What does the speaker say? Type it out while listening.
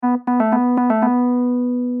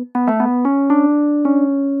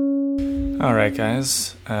All right,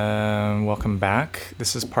 guys, welcome back.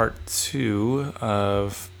 This is part 2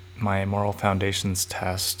 of my Moral Foundations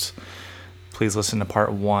test. Please listen to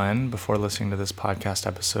part 1 before listening to this podcast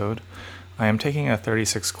episode. I am taking a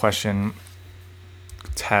 36-question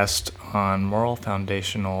test on moral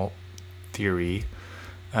foundational theory.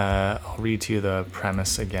 I'll read to you the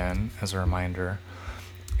premise again as a reminder,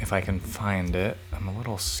 if I can find it. I'm a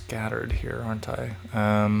little scattered here, aren't I?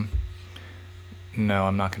 No,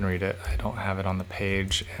 I'm not going to read it. I don't have it on the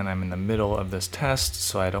page, and I'm in the middle of this test,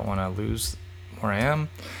 so I don't want to lose where I am.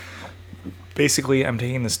 Basically, I'm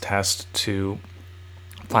taking this test to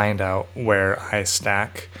find out where I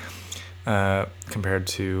stack compared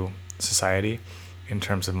to society in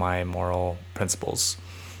terms of my moral principles.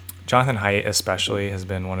 Jonathan Haidt especially has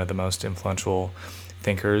been one of the most influential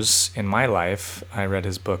thinkers in my life. I read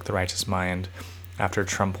his book, The Righteous Mind, after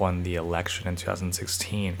Trump won the election in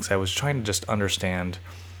 2016, because I was trying to just understand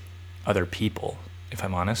other people, if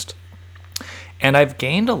I'm honest. And I've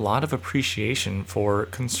gained a lot of appreciation for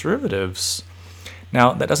conservatives.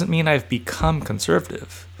 Now, that doesn't mean I've become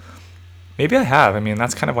conservative. Maybe I have. I mean,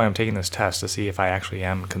 that's kind of why I'm taking this test, to see if I actually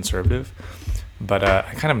am conservative. But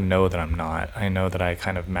I kind of know that I'm not. I know that I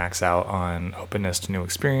kind of max out on openness to new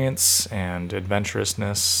experience and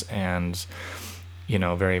adventurousness and,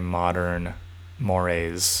 very modern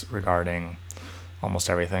mores regarding almost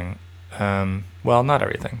everything. Well, not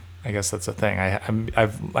everything. I guess that's the thing.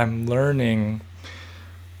 I'm learning.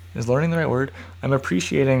 Is learning the right word? I'm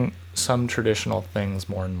appreciating some traditional things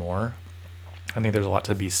more and more. I think there's a lot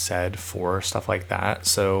to be said for stuff like that.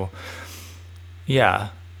 So, yeah,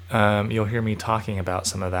 you'll hear me talking about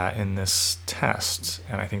some of that in this test,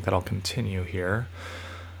 and I think that'll continue here.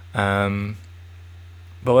 But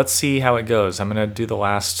let's see how it goes. I'm going to do the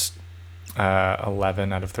last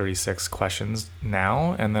 11 out of 36 questions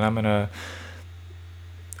now, and then I'm going to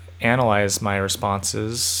analyze my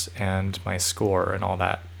responses and my score and all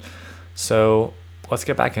that. So let's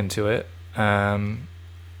get back into it.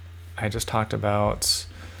 I just talked about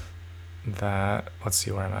that. Let's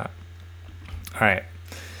see where I'm at. All right.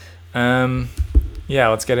 Yeah,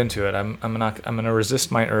 let's get into it. I'm gonna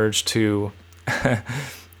resist my urge to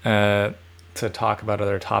to talk about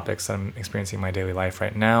other topics that I'm experiencing in my daily life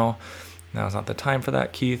right now. Now's not the time for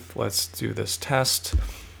that, Keith. Let's do this test.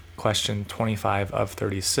 Question 25 of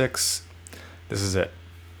 36. This is it.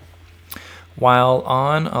 While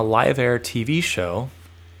on a live on-air TV show,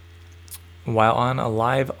 a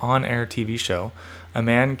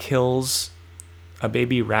man kills a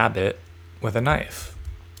baby rabbit with a knife.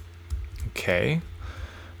 Okay.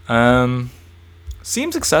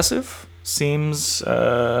 Seems excessive. Seems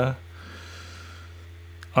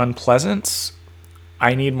unpleasant.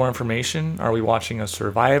 I need more information. Are we watching a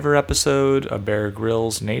Survivor episode, a Bear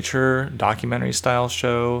Grylls nature documentary style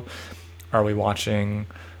show? Are we watching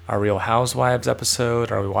a Real Housewives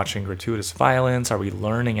episode? Are we watching gratuitous violence? Are we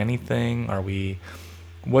learning anything?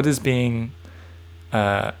 What is being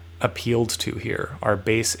appealed to here? Our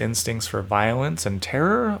base instincts for violence and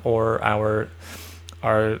terror, or our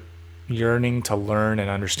yearning to learn and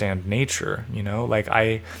understand nature?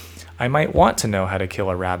 I might want to know how to kill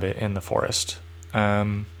a rabbit in the forest.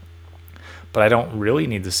 But I don't really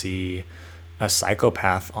need to see a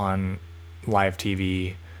psychopath on live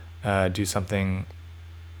TV do something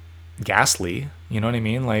ghastly. You know what I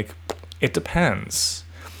mean? It depends.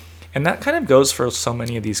 And that kind of goes for so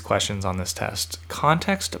many of these questions on this test.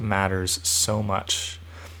 Context matters so much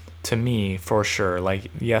to me, for sure.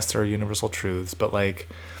 Yes, there are universal truths, but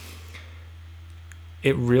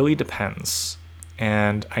it really depends.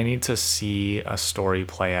 And I need to see a story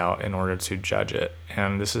play out in order to judge it.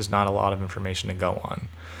 And this is not a lot of information to go on.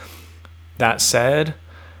 That said,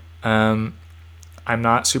 I'm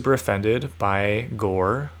not super offended by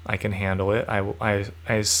gore. I can handle it.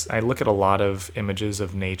 I look at a lot of images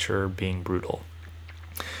of nature being brutal.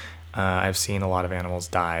 I've seen a lot of animals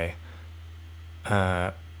die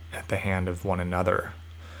at the hand of one another.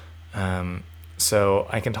 So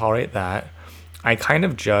I can tolerate that. I kind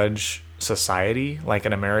of judge society, like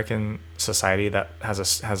an American society that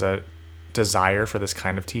has a desire for this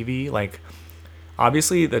kind of TV.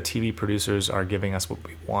 Obviously the TV producers are giving us what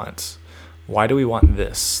we want. Why do we want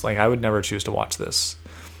this? I would never choose to watch this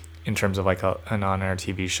in terms of an on-air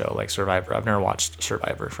TV show like Survivor. I've never watched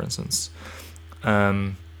Survivor, for instance.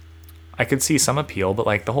 I could see some appeal,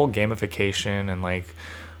 but the whole gamification and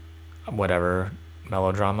whatever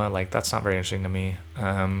melodrama, that's not very interesting to me.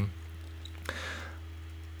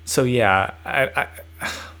 So yeah, I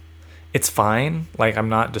it's fine. I'm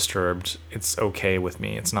not disturbed. It's okay with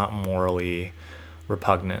me. It's not morally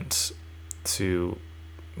repugnant to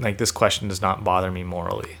like this question does not bother me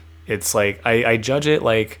morally. It's like I judge it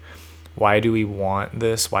like, why do we want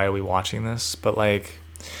this? Why are we watching this? But like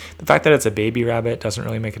the fact that it's a baby rabbit doesn't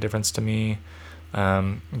really make a difference to me.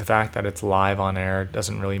 The fact that it's live on air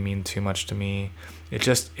doesn't really mean too much to me.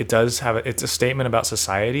 It does have it's a statement about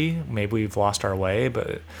society. Maybe we've lost our way,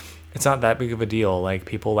 but it's not that big of a deal. Like,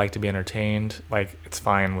 people like to be entertained. Like, it's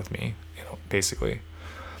fine with me, basically.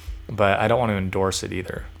 But I don't want to endorse it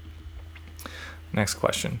either. Next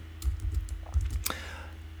question.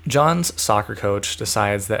 John's soccer coach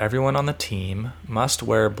decides that everyone on the team must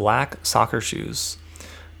wear black soccer shoes.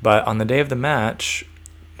 But on the day of the match,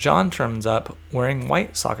 John turns up wearing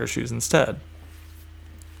white soccer shoes instead.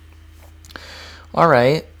 All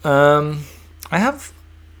right. I have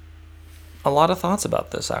a lot of thoughts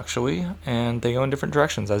about this, actually, and they go in different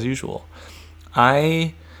directions, as usual.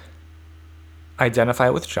 I identify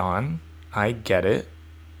with John. I get it.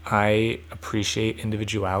 I appreciate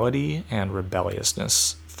individuality and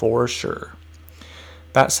rebelliousness, for sure.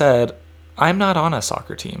 That said, I'm not on a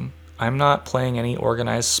soccer team. I'm not playing any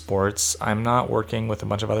organized sports. I'm not working with a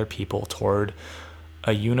bunch of other people toward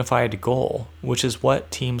a unified goal, which is what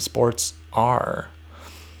team sports are.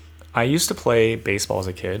 I used to play baseball as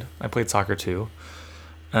a kid. I played soccer too.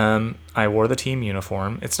 I wore the team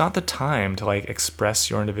uniform. It's not the time to like express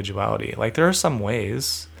your individuality. Like, there are some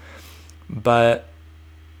ways, but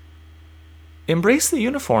embrace the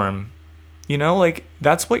uniform. Like,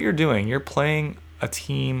 that's what you're doing. You're playing a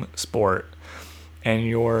team sport, and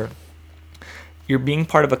you're being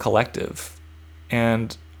part of a collective.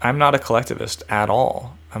 And I'm not a collectivist at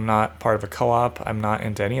all. I'm not part of a co-op. I'm not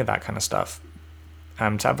into any of that kind of stuff.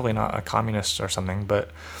 I'm definitely not a communist or something, but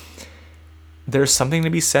there's something to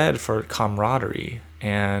be said for camaraderie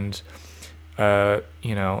and, a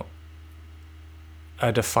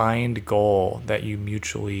defined goal that you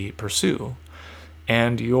mutually pursue.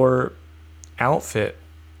 And your outfit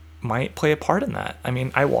might play a part in that. I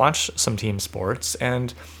mean, I watch some team sports,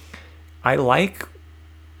 and I like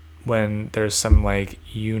when there's some like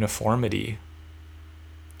uniformity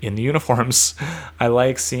in the uniforms. I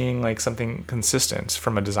like seeing like something consistent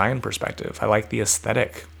from a design perspective. I like the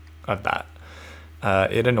aesthetic of that.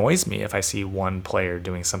 It annoys me if I see one player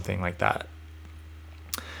doing something like that.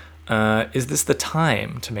 Is this the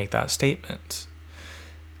time to make that statement?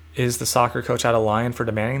 Is the soccer coach out of line for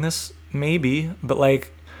demanding this? Maybe, but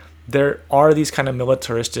like, there are these kind of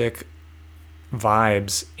militaristic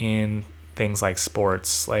vibes in things like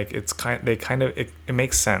sports. Like, it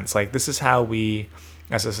makes sense. Like, this is how we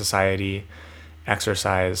as a society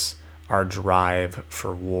exercise our drive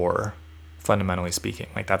for war, fundamentally speaking.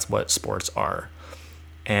 Like, that's what sports are.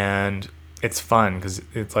 And it's fun because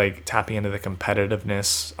it's like tapping into the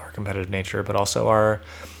competitiveness, our competitive nature, but also our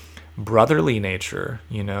brotherly nature,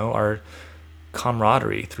 our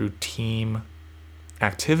camaraderie through team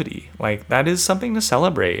activity. Like, that is something to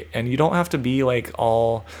celebrate. And you don't have to be like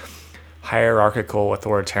all hierarchical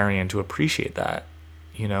authoritarian to appreciate that.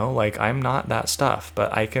 Like, I'm not that stuff,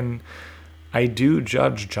 but I do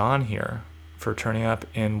judge John here for turning up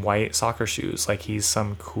in white soccer shoes. Like, he's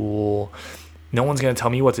some cool, no one's going to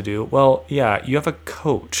tell me what to do. Well, yeah, you have a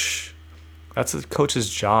coach. That's the coach's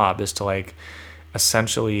job, is to like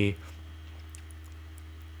essentially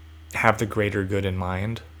have the greater good in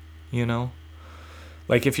mind,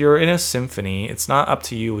 Like, if you're in a symphony, it's not up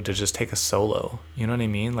to you to just take a solo. You know what I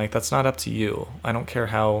mean? Like, that's not up to you. I don't care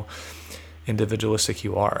how individualistic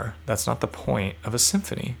you are. That's not the point of a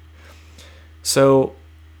symphony. So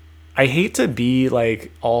I hate to be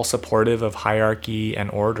like all supportive of hierarchy and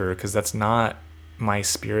order, because that's not my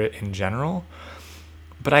spirit in general,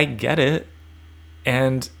 but I get it.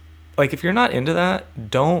 And like, if you're not into that,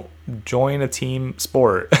 don't join a team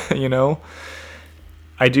sport.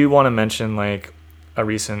 I do want to mention like a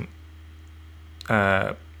recent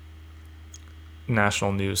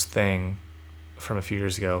national news thing from a few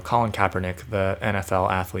years ago. Colin Kaepernick, the NFL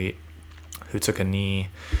athlete who took a knee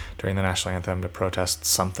during the national anthem to protest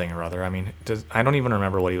something or other. I mean, I don't even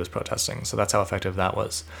remember what he was protesting, so that's how effective that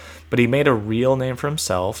was. But he made a real name for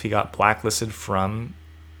himself. He got blacklisted from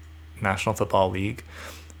National Football League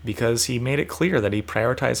because he made it clear that he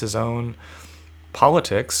prioritized his own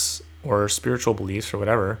politics or spiritual beliefs or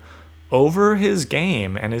whatever over his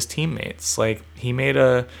game and his teammates. Like, he made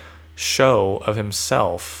a show of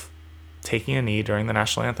himself taking a knee during the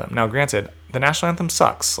national anthem. Now, granted, the national anthem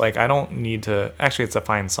sucks. Like, I don't need to, actually, it's a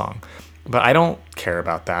fine song, but I don't care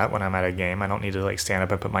about that when I'm at a game. I don't need to like stand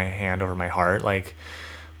up and put my hand over my heart. Like,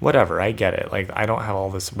 whatever, I get it. Like, I don't have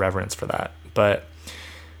all this reverence for that. But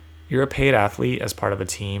you're a paid athlete as part of a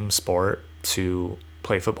team sport to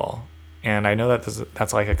play football. And I know that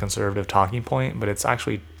that's like a conservative talking point, but it's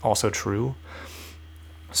actually also true.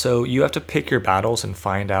 So you have to pick your battles and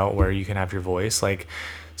find out where you can have your voice. Like,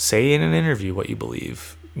 say in an interview what you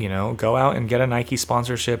believe. Go out and get a Nike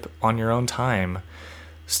sponsorship on your own time,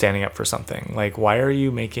 standing up for something. Like, why are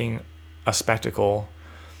you making a spectacle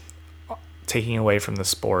taking away from the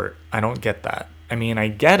sport? I don't get that. I mean, I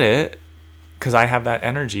get it because I have that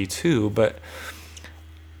energy too, but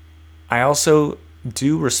I also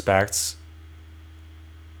do respect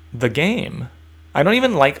the game. I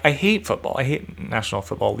hate football. I hate National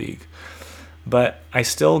Football League. But I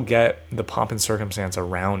still get the pomp and circumstance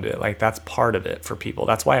around it. Like, that's part of it for people.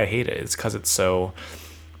 That's why I hate it. It's because it's so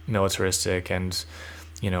militaristic and,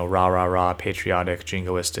 rah, rah, rah, patriotic,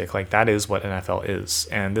 jingoistic. Like, that is what NFL is.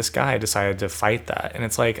 And this guy decided to fight that. And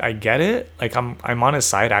it's like, I get it. Like, I'm on his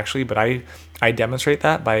side, actually. But I demonstrate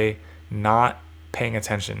that by not paying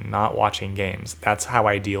attention, not watching games. That's how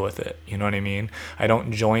I deal with it. You know what I mean? I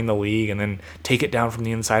don't join the league and then take it down from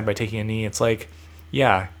the inside by taking a knee. It's like,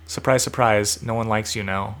 yeah, surprise, surprise, no one likes you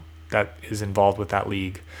now that is involved with that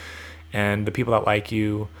league. And the people that like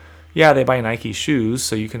you, yeah, they buy Nike shoes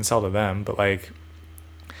so you can sell to them. But like,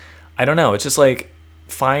 I don't know. It's just like,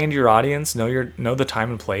 find your audience, know the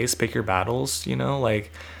time and place, pick your battles,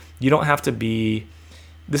 like, you don't have to be,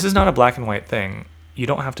 this is not a black and white thing. You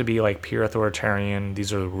don't have to be like pure authoritarian.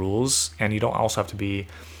 These are the rules. And you don't also have to be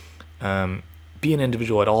an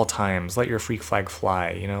individual at all times. Let your freak flag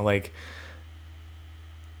fly, like,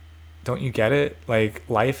 don't you get it? Like,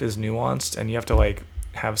 life is nuanced and you have to like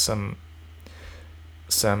have some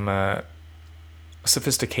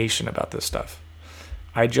sophistication about this stuff.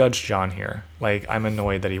 I judge John here. Like, I'm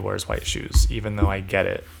annoyed that he wears white shoes, even though I get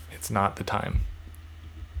it. It's not the time.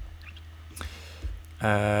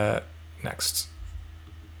 Next.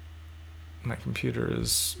 My computer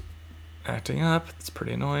is acting up. It's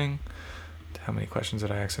pretty annoying. How many questions did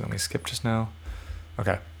I accidentally skip just now?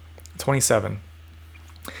 Okay. 27.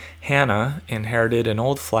 Hannah inherited an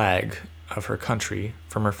old flag of her country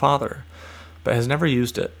from her father, but has never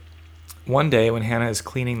used it. One day, when Hannah is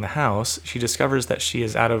cleaning the house, she discovers that she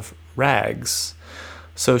is out of rags,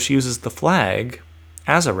 so she uses the flag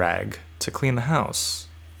as a rag to clean the house.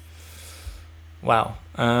 Wow.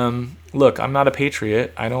 Look, I'm not a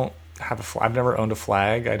patriot. I don't have I've never owned a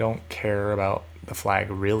flag. I don't care about the flag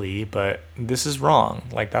really, but this is wrong.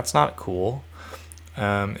 Like, that's not cool.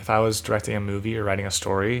 If I was directing a movie or writing a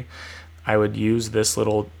story, I would use this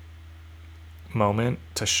little moment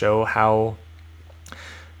to show how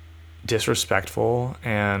disrespectful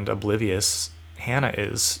and oblivious Hannah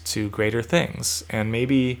is to greater things. And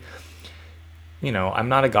maybe, I'm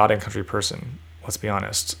not a God and country person. Let's be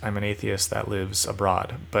honest. I'm an atheist that lives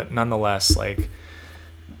abroad. But nonetheless, like,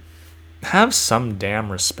 have some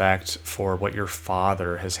damn respect for what your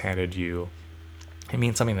father has handed you. It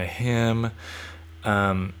means something to him.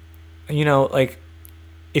 Like,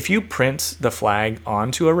 if you print the flag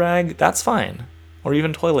onto a rag, that's fine. Or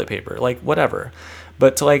even toilet paper, like, whatever.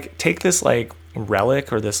 But to like take this like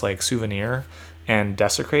relic or this like souvenir and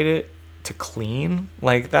desecrate it to clean,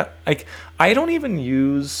 like that, like, I don't even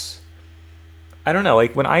use, I don't know,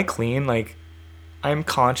 like when I clean, like, I'm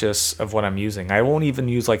conscious of what I'm using. I won't even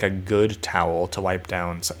use like a good towel to wipe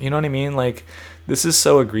down. You know what I mean? Like, this is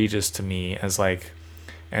so egregious to me as like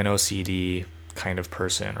an OCD kind of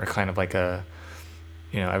person, or kind of like a,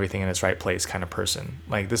 everything in its right place kind of person.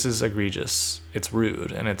 Like, this is egregious. It's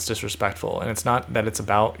rude and it's disrespectful. And it's not that it's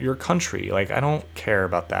about your country. Like, I don't care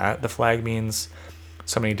about that. The flag means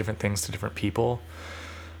so many different things to different people.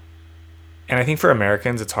 And I think for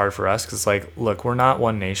Americans, it's hard for us because, like, look, we're not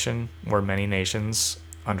one nation. We're many nations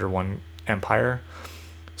under one empire.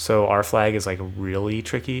 So our flag is, like, really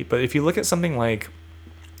tricky. But if you look at something like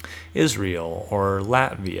Israel or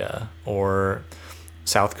Latvia or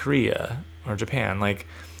South Korea or Japan, like,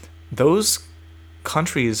 those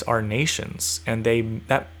countries are nations, and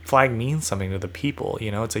that flag means something to the people.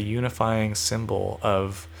 It's a unifying symbol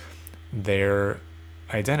of their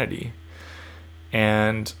identity.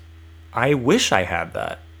 And I wish I had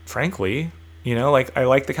that, frankly. Like, I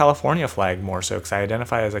like the California flag more so because I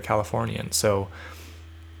identify as a Californian. So,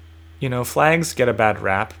 flags get a bad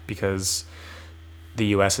rap because the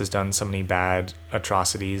U.S. has done so many bad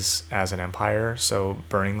atrocities as an empire. So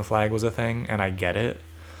burning the flag was a thing, and I get it.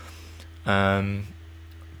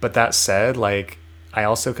 But that said, like, I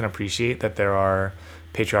also can appreciate that there are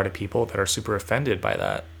patriotic people that are super offended by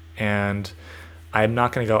that. And I'm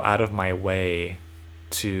not going to go out of my way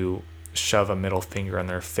to shove a middle finger in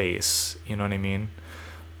their face. You know what I mean?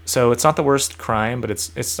 So it's not the worst crime, but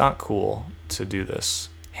it's not cool to do this,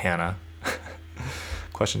 Hannah.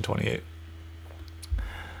 Question 28.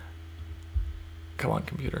 Come on,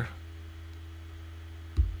 computer.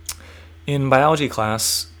 In biology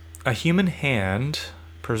class, a human hand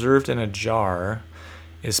preserved in a jar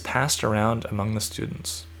is passed around among the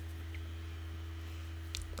students.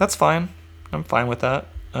 That's fine. I'm fine with that.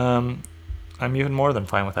 I'm even more than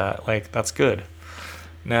fine with that. Like, that's good.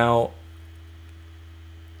 Now,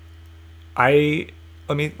 let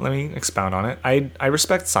me expound on it. I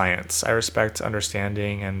respect science. I respect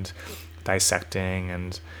understanding and dissecting,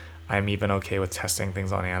 and I'm even okay with testing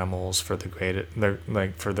things on animals for the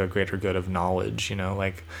greater good of knowledge. You know,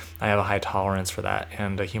 like, I have a high tolerance for that,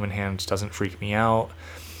 and a human hand doesn't freak me out.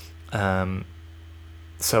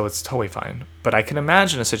 So it's totally fine. But I can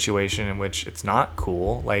imagine a situation in which it's not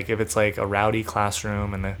cool. Like, if it's like a rowdy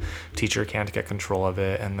classroom and the teacher can't get control of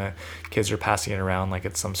it and the kids are passing it around like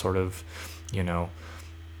it's some sort of, you know,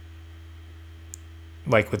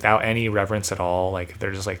 like without any reverence at all. Like,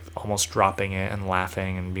 they're just like almost dropping it and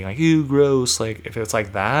laughing and being like, ew, gross. Like, if it's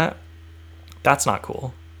like that, that's not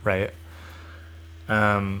cool, right?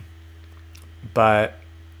 But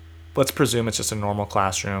let's presume it's just a normal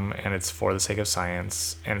classroom and it's for the sake of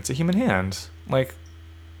science and it's a human hand. Like,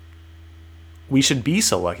 we should be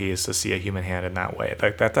so lucky as to see a human hand in that way.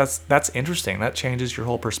 Like, that's interesting. That changes your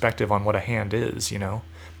whole perspective on what a hand is, you know?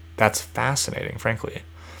 That's fascinating, frankly.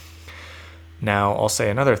 Now, I'll say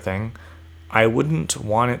another thing. I wouldn't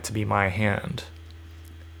want it to be my hand.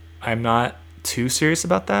 I'm not too serious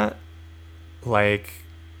about that. Like,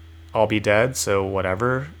 I'll be dead, so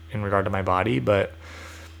whatever in regard to my body, but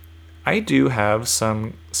I do have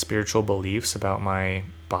some spiritual beliefs about my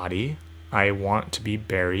body. I want to be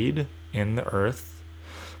buried in the earth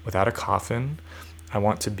without a coffin. I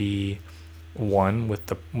want to be one with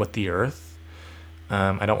the earth.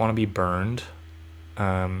 I don't want to be burned.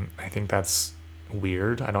 I think that's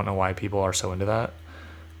weird. I don't know why people are so into that.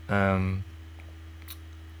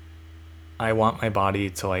 I want my body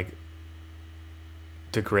to like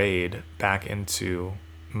degrade back into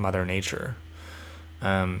Mother Nature.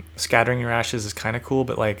 Scattering your ashes is kind of cool,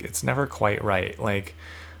 but like, it's never quite right. Like,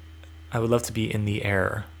 I would love to be in the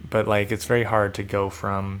air, but like, it's very hard to go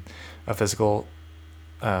from a physical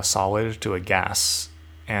solid to a gas,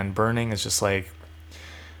 and burning is just like,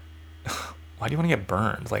 why do you want to get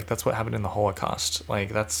burned? Like, that's what happened in the Holocaust. Like,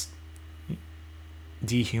 that's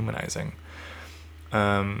dehumanizing.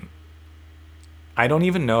 I don't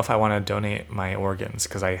even know if I want to donate my organs,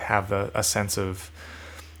 because I have a sense of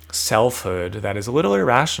selfhood that is a little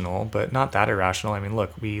irrational, but not that irrational. I mean,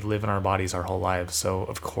 look, we live in our bodies our whole lives, so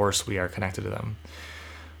of course we are connected to them.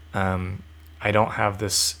 I don't have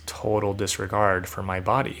this total disregard for my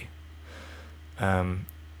body.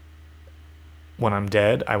 When I'm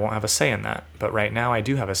dead, I won't have a say in that, but right now I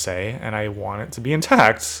do have a say, and I want it to be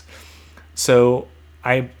intact. So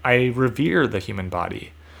I revere the human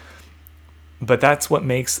body, but that's what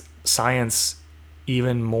makes science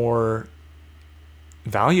even more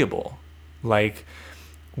valuable. Like,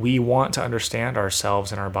 we want to understand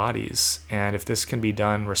ourselves and our bodies, and if this can be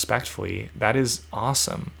done respectfully, that is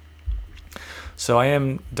awesome. So I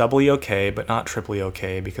am doubly okay, but not triply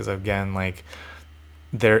okay, because again, like,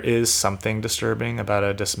 there is something disturbing about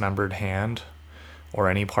a dismembered hand or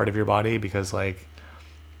any part of your body, because like,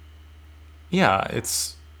 yeah,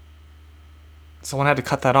 it's, someone had to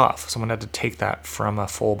cut that off. Someone had to take that from a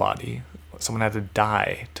full body. Someone had to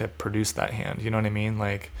die to produce that hand. You know what I mean?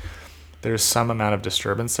 Like, there's some amount of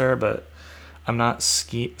disturbance there, but I'm not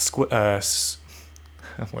squeamish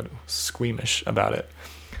about it.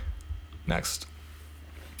 Next.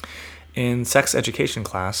 In sex education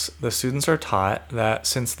class, the students are taught that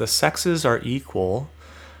since the sexes are equal,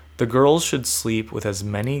 the girls should sleep with as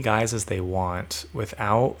many guys as they want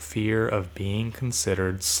without fear of being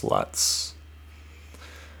considered sluts.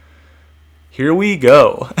 Here we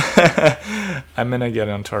go. I'm going to get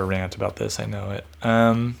onto a rant about this. I know it.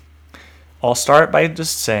 I'll start by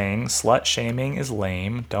just saying slut shaming is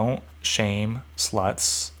lame. Don't shame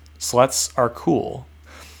sluts. Sluts are cool.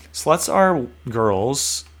 Sluts are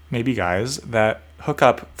girls, maybe guys, that hook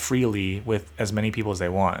up freely with as many people as they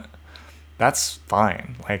want. That's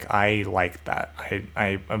fine. Like, I like that.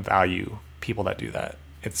 I value people that do that.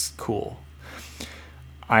 It's cool.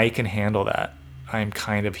 I can handle that. I'm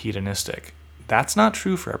kind of hedonistic. That's not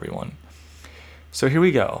true for everyone. So here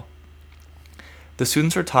we go. The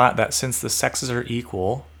students are taught that since the sexes are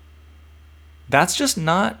equal, that's just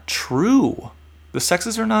not true. The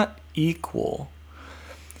sexes are not equal.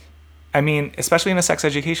 I mean, especially in a sex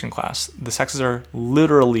education class, the sexes are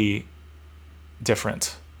literally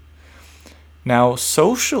different. Now,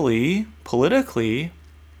 socially, politically,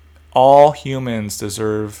 all humans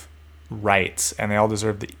deserve rights, and they all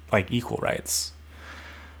deserve equal rights.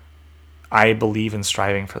 I believe in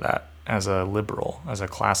striving for that as a liberal, as a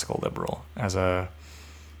classical liberal, as a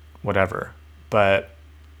whatever. But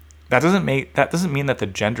that doesn't mean that the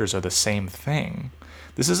genders are the same thing.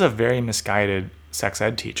 This is a very misguided sex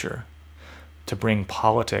ed teacher to bring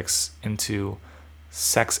politics into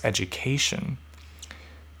sex education.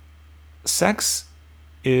 Sex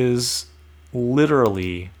is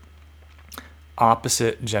literally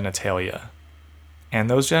opposite genitalia, and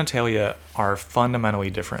those genitalia are fundamentally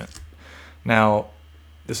different. Now,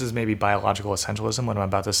 this is maybe biological essentialism, what I'm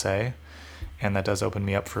about to say, and that does open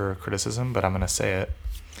me up for criticism, but I'm going to say it.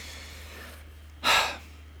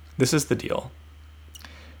 This is the deal.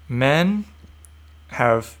 Men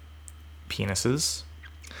have penises,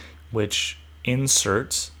 which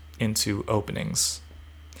insert into openings.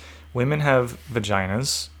 Women have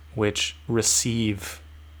vaginas, which receive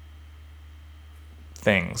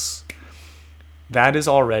things. That is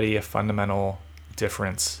already a fundamental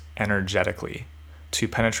difference energetically. To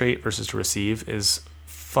penetrate versus to receive is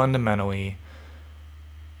fundamentally,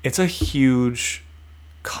 it's a huge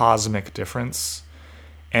cosmic difference.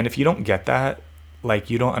 And if you don't get that, like,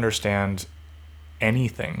 you don't understand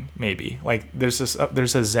anything, maybe. Like, there's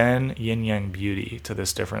a Zen yin-yang beauty to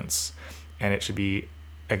this difference, and it should be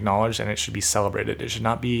acknowledged and it should be celebrated. It should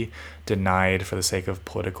not be denied for the sake of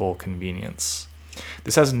political convenience.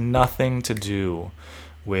 This has nothing to do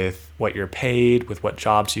with what you're paid, with what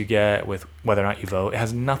jobs you get, with whether or not you vote. It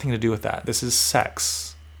has nothing to do with that. This is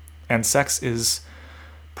sex. And sex is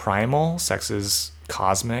primal, sex is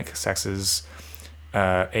cosmic, sex is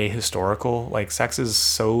ahistorical. Like, sex is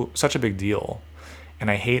such a big deal, and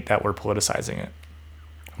I hate that we're politicizing it.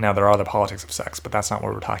 Now, there are the politics of sex, but that's not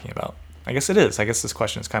what we're talking about. I guess it is. I guess this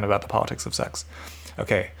question is kind of about the politics of sex.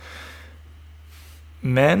 Okay.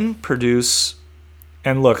 Men produce,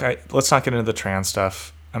 and look, let's not get into the trans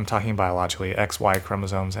stuff. I'm talking biologically, XY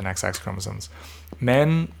chromosomes and XX chromosomes.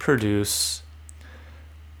 Men produce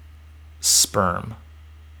sperm,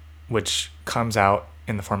 which comes out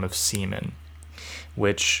in the form of semen,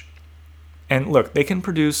 and look, they can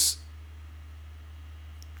produce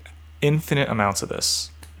infinite amounts of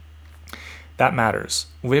this. That matters.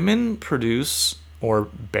 Women produce or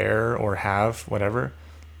bear or have whatever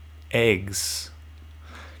eggs.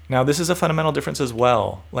 Now, this is a fundamental difference as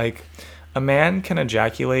well. Like, a man can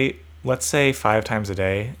ejaculate, let's say 5 times a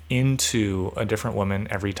day, into a different woman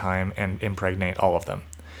every time and impregnate all of them.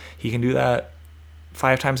 He can do that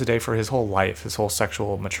 5 times a day for his whole life, his whole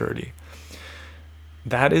sexual maturity.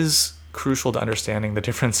 That is crucial to understanding the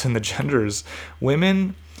difference in the genders.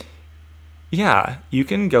 Women, yeah, you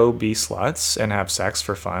can go be sluts and have sex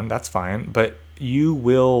for fun, that's fine, but you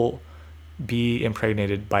will be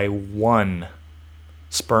impregnated by one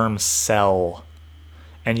sperm cell,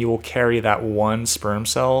 and you will carry that one sperm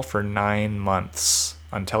cell for 9 months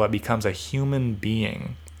until it becomes a human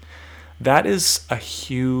being. That is a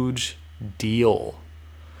huge deal.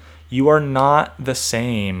 You are not the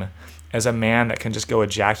same as a man that can just go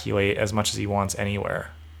ejaculate as much as he wants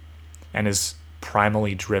anywhere and is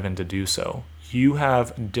primally driven to do so. You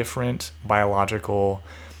have different biological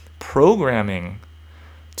programming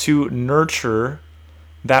to nurture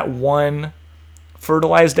that one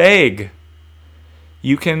fertilized egg.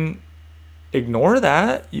 You can ignore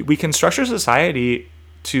that. We can structure society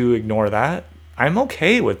to ignore that. I'm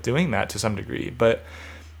okay with doing that to some degree, but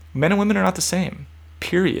men and women are not the same,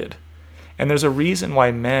 period. And there's a reason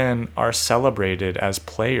why men are celebrated as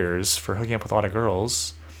players for hooking up with a lot of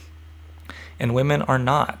girls, and women are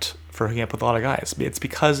not for hooking up with a lot of guys. It's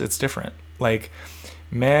because it's different. Like,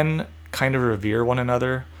 men kind of revere one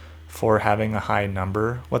another for having a high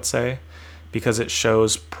number, let's say, because it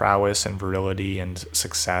shows prowess and virility and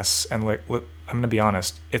success. And like, I'm going to be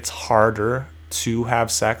honest, it's harder to have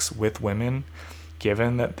sex with women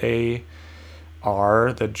given that they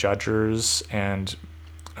are the judges and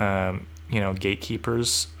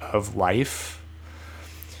gatekeepers of life.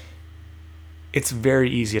 It's very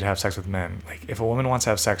easy to have sex with men. Like, if a woman wants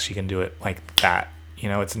to have sex, she can do it like that.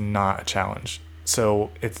 It's not a challenge.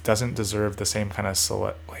 So it doesn't deserve the same kind of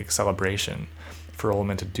celebration for a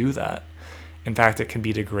woman to do that. In fact, it can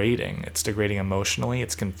be degrading. It's degrading emotionally.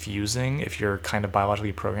 It's confusing if you're kind of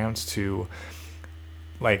biologically programmed to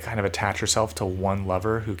like kind of attach yourself to one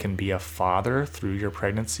lover who can be a father through your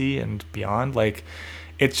pregnancy and beyond. Like,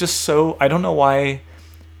 it's just so, I don't know why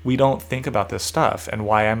we don't think about this stuff and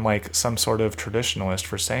why I'm like some sort of traditionalist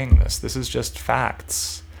for saying this. This is just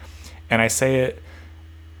facts. And I say it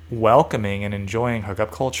welcoming and enjoying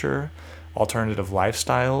hookup culture, alternative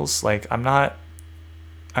lifestyles. Like, I'm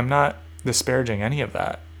not disparaging any of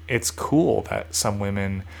that. It's cool that some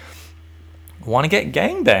women want to get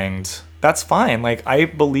gangbanged. That's fine. Like, I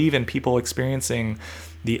believe in people experiencing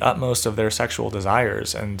the utmost of their sexual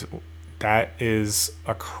desires, and that is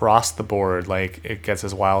across the board. Like, it gets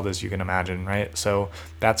as wild as you can imagine, right? So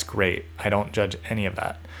that's great. I don't judge any of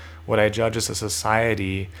that. What I judge is a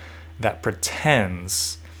society that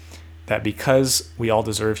pretends that because we all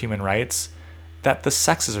deserve human rights, that the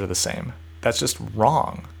sexes are the same. That's just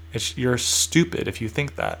wrong. You're stupid if you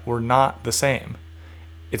think that. We're not the same.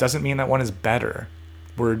 It doesn't mean that one is better.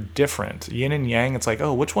 We're different. Yin and yang, it's like,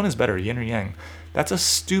 oh, which one is better, yin or yang? That's a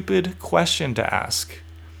stupid question to ask.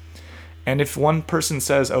 And if one person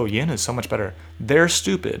says, oh, yin is so much better, they're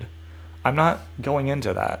stupid. I'm not going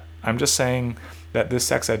into that. I'm just saying that this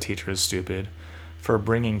sex ed teacher is stupid for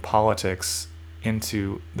bringing politics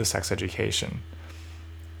into the sex education.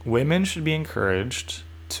 Women should be encouraged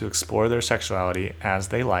to explore their sexuality as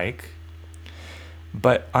they like,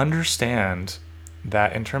 but understand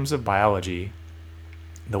that in terms of biology,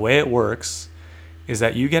 the way it works is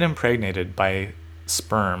that you get impregnated by a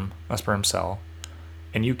sperm cell,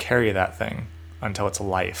 and you carry that thing until it's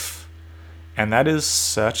life. And that is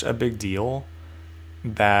such a big deal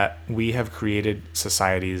that we have created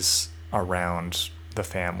societies around the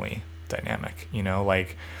family dynamic.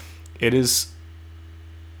 Like, it's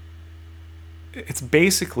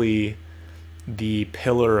basically the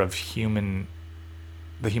pillar of the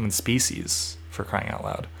human species, for crying out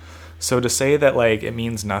loud. So to say that, like, it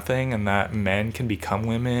means nothing, and that men can become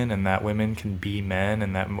women, and that women can be men,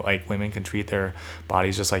 and that, like, women can treat their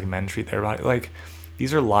bodies just like men treat their body, like,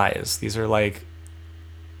 these are lies. These are, like,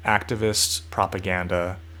 activist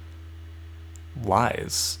propaganda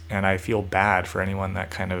lies. And I feel bad for anyone that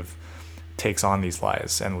kind of takes on these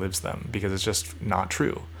lies and lives them, because it's just not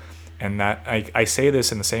true. And that I say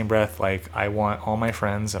this in the same breath, like, I want all my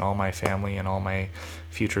friends and all my family and all my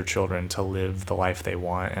future children to live the life they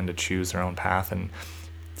want and to choose their own path and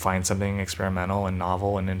find something experimental and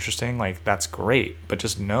novel and interesting. Like, that's great. But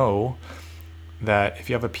just know that if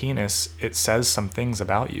you have a penis, it says some things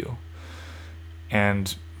about you,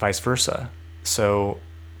 and vice versa. So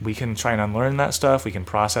we can try and unlearn that stuff. We can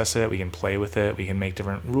process it. We can play with it. We can make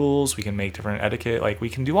different rules. We can make different etiquette. Like, we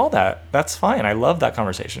can do all that. That's fine. I love that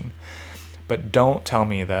conversation. But don't tell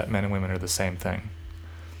me that men and women are the same thing.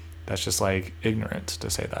 That's just, like, ignorant to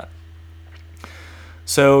say that.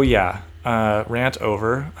 So yeah, rant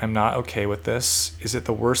over. I'm not okay with this. Is it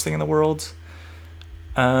the worst thing in the world?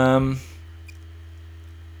 To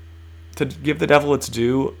give the devil its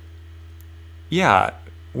due, yeah,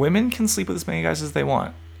 women can sleep with as many guys as they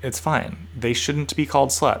want. It's fine. They shouldn't be called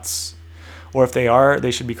sluts. Or if they are, they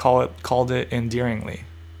should be called it endearingly,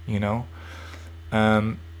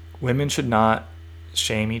 Women should not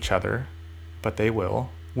shame each other, but they will.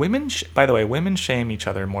 By the way, women shame each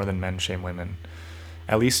other more than men shame women.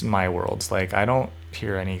 At least in my world. Like, I don't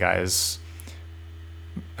hear any guys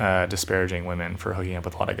disparaging women for hooking up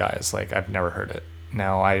with a lot of guys. Like, I've never heard it.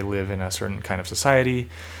 Now, I live in a certain kind of society,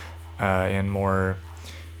 in more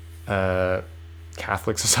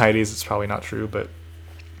Catholic societies. It's probably not true, but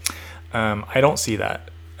I don't see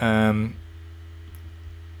that.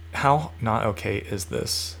 How not okay is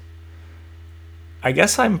this? I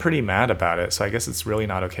guess I'm pretty mad about it, so I guess it's really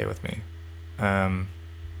not okay with me.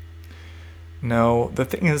 No, the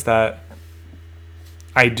thing is that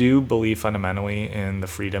I do believe fundamentally in the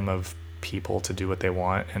freedom of people to do what they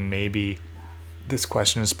want, and maybe this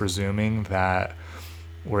question is presuming that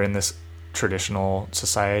we're in this traditional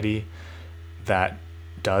society that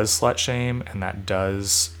does slut shame and that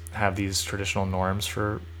does have these traditional norms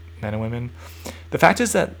for men and women. The fact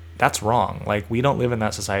is that that's wrong. Like, we don't live in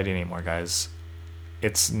that society anymore, guys.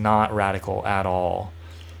 It's not radical at all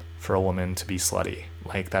for a woman to be slutty.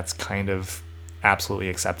 Like, that's kind of absolutely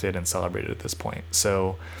accepted and celebrated at this point.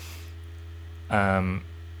 So,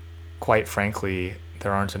 quite frankly,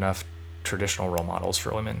 there aren't enough traditional role models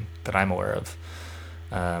for women that I'm aware of.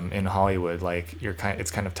 In Hollywood, like,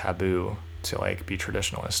 it's kind of taboo to, like, be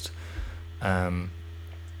traditionalist.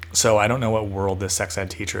 So I don't know what world this sex ed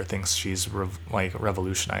teacher thinks she's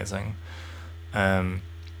revolutionizing.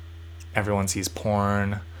 Everyone sees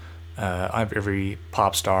porn. Every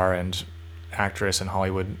pop star and actress in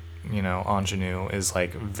Hollywood, ingenue, is,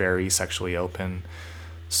 like, very sexually open.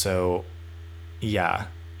 So yeah,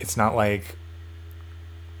 it's not like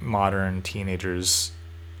modern teenagers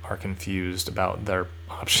are confused about their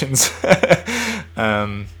options that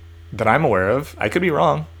I'm aware of. I could be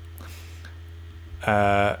wrong.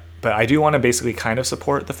 But I do want to basically kind of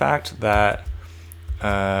support the fact that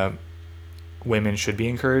women should be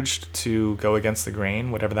encouraged to go against the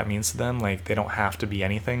grain, whatever that means to them. Like, they don't have to be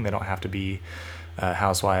anything. They don't have to be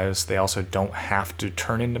housewives, they also don't have to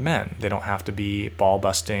turn into men. They don't have to be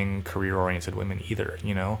ball-busting, career-oriented women either,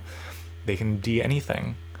 you know? They can be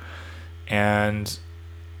anything. And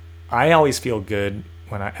I always feel good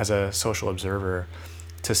as a social observer,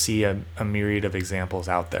 to see a myriad of examples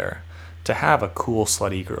out there. To have a cool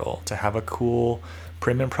slutty girl, to have a cool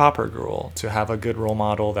prim and proper girl, to have a good role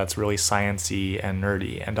model that's really sciencey and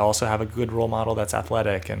nerdy, and to also have a good role model that's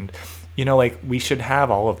athletic. And, you know, like, we should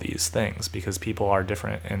have all of these things because people are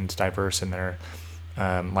different and diverse in their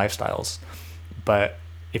lifestyles. But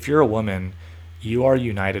if you're a woman, you are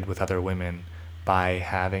united with other women by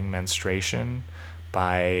having menstruation,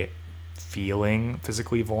 by feeling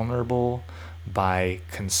physically vulnerable, by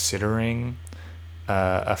considering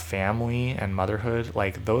a family and motherhood.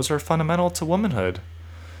 Like, those are fundamental to womanhood.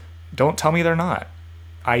 Don't tell me they're not.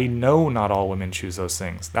 I know not all women choose those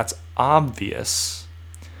things. That's obvious.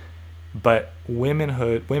 But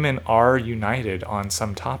women are united on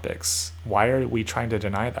some topics. Why are we trying to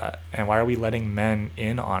deny that? And why are we letting men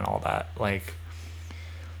in on all that? Like,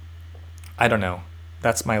 I don't know.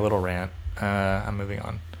 That's my little rant. I'm moving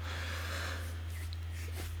on.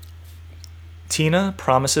 Tina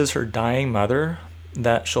promises her dying mother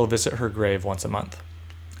that she'll visit her grave once a month.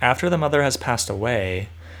 After the mother has passed away,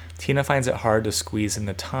 Tina finds it hard to squeeze in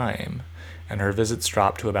the time, and her visits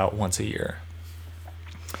drop to about once a year.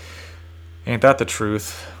 Ain't that the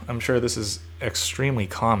truth? I'm sure this is extremely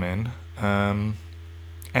common, and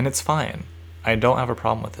it's fine. I don't have a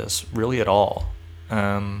problem with this, really, at all.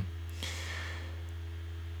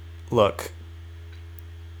 Look,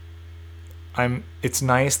 it's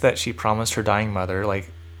nice that she promised her dying mother, like,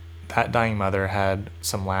 that dying mother had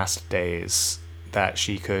some last days that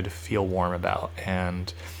she could feel warm about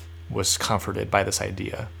and was comforted by this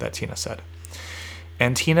idea that Tina said.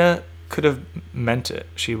 And Tina could have meant it.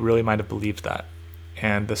 She really might have believed that.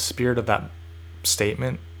 And the spirit of that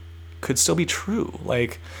statement could still be true.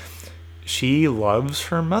 Like, she loves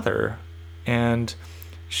her mother and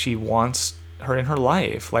she wants her in her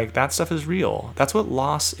life. Like, that stuff is real. That's what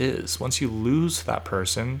loss is. Once you lose that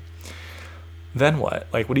person, then what?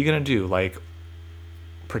 Like, what are you gonna do? Like,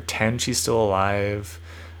 pretend she's still alive,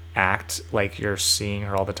 act like you're seeing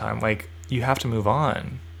her all the time? Like, you have to move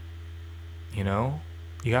on, you know?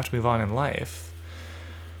 You have to move on in life.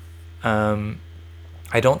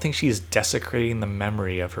 I don't think she's desecrating the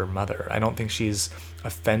memory of her mother. I don't think she's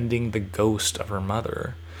offending the ghost of her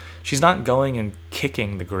mother. She's not going and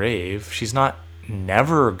kicking the grave. She's not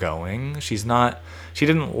never going. She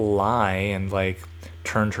didn't lie and, like,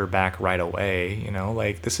 turned her back right away, you know?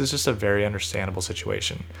 Like, this is just a very understandable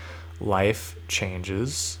situation. Life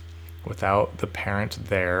changes. Without the parent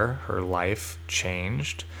there, her life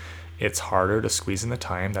changed. It's harder to squeeze in the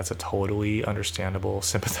time. That's a totally understandable,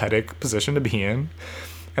 sympathetic position to be in.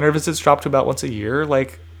 And her visits drop to about once a year.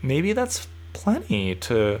 Like, maybe that's plenty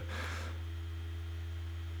to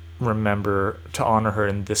remember, to honor her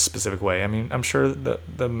in this specific way. I mean, I'm sure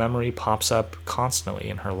the memory pops up constantly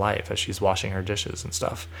in her life as she's washing her dishes and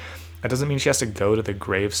stuff. That doesn't mean she has to go to the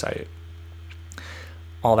gravesite.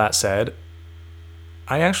 All that said,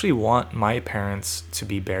 I actually want my parents to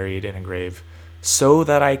be buried in a grave so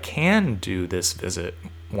that I can do this visit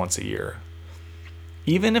once a year.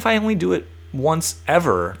 Even if I only do it once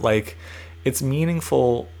ever, like, it's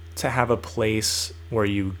meaningful to have a place where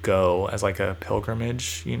you go as, like, a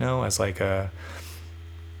pilgrimage, you know, as a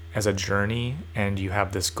journey, and you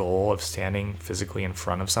have this goal of standing physically in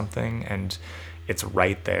front of something and it's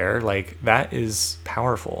right there. Like, that is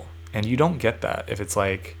powerful. And you don't get that if it's,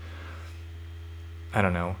 like, I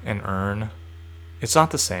don't know, an urn. It's not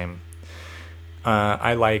the same.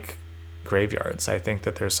 I like graveyards. I think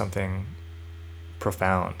that there's something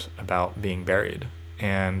profound about being buried,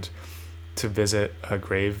 and to visit a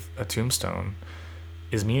tombstone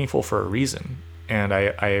is meaningful for a reason. And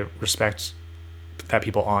I respect that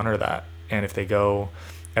people honor that. And if they go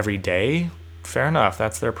every day, fair enough.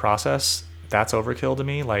 That's their process. That's overkill to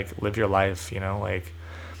me. Like, live your life, you know, like,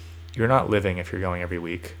 you're not living if you're going every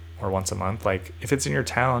week or once a month. Like, if it's in your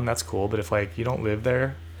town, that's cool. But if, like, you don't live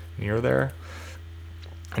there, near there,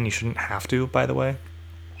 and you shouldn't have to, by the way.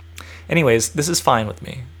 Anyways, this is fine with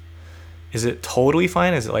me. Is it totally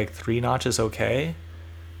fine? Is it, like, 3 notches okay?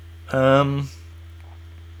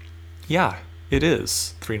 Yeah, it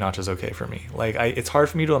is 3 notches okay for me. Like, it's hard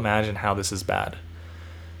for me to imagine how this is bad.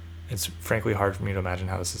 It's frankly hard for me to imagine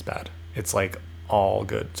how this is bad. It's, like, all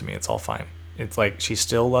good to me. It's all fine. It's like she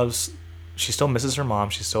still misses her mom.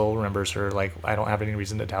 She still remembers her. Like, I don't have any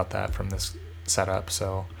reason to doubt that from this setup.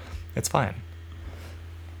 So it's fine.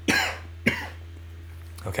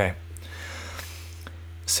 Okay.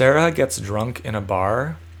 Sarah gets drunk in a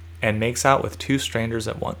bar and makes out with 2 strangers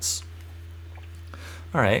at once.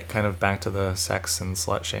 All right, kind of back to the sex and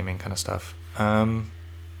slut shaming kind of stuff. I'm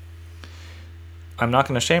not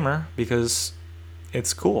going to shame her because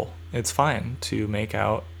it's cool. It's fine to make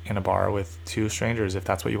out in a bar with 2 strangers if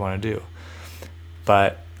that's what you want to do.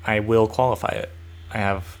 But I will qualify it. I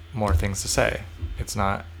have more things to say. It's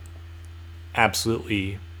not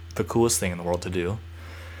absolutely the coolest thing in the world to do.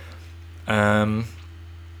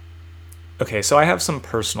 Okay, so I have some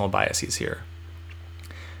personal biases here.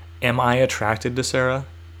 Am I attracted to Sarah?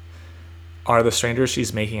 Are the strangers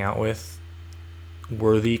she's making out with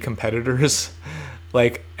worthy competitors?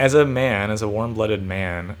 Like, as a man, as a warm-blooded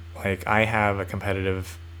man, like, I have a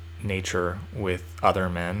competitive nature with other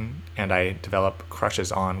men, and I develop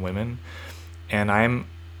crushes on women, and I'm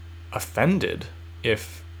offended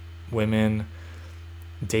if women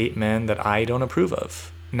date men that I don't approve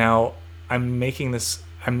of. Now, I'm making this,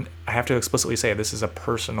 I have to explicitly say this is a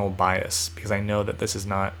personal bias because I know that this is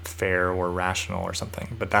not fair or rational or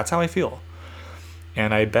something, but that's how I feel.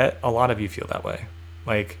 And I bet a lot of you feel that way.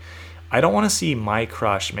 Like, I don't want to see my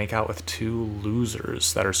crush make out with 2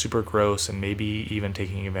 losers that are super gross and maybe even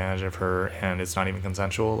taking advantage of her and it's not even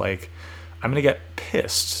consensual. Like, I'm going to get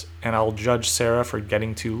pissed and I'll judge Sarah for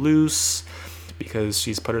getting too loose because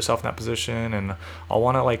she's put herself in that position, and I'll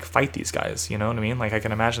want to like fight these guys, you know what I mean? Like, I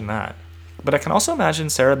can imagine that. But I can also imagine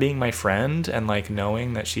Sarah being my friend and like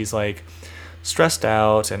knowing that she's like stressed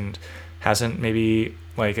out and hasn't maybe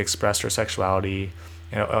like expressed her sexuality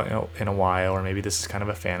in a while, or maybe this is kind of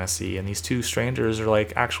a fantasy, and these 2 strangers are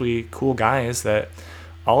like actually cool guys that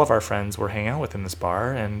all of our friends were hanging out with in this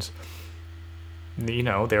bar, and you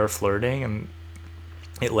know, they were flirting and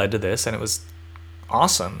it led to this, and it was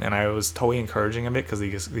awesome, and I was totally encouraging of it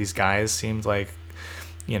because these guys seemed like,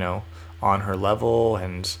 you know, on her level,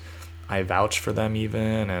 and I vouched for them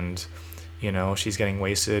even, and you know, she's getting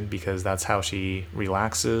wasted because that's how she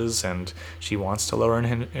relaxes and she wants to lower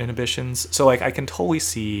inhibitions. So like, I can totally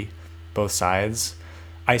see both sides.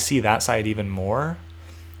 I see that side even more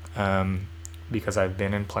because I've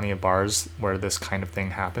been in plenty of bars where this kind of thing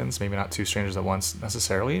happens. Maybe not 2 strangers at once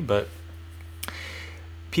necessarily, but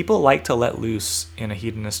people like to let loose in a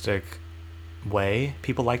hedonistic way.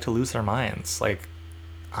 People like to lose their minds. Like,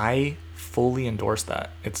 I fully endorse that.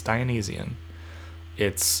 It's Dionysian.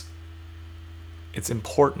 It's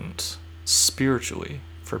important spiritually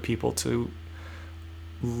for people to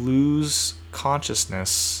lose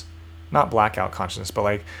consciousness, not blackout consciousness, but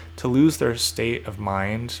like to lose their state of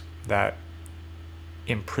mind that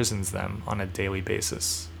imprisons them on a daily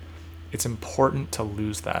basis. It's important to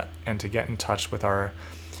lose that and to get in touch with our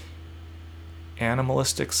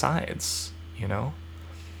animalistic sides, you know?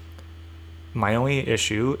 My only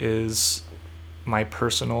issue is my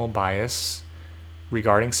personal bias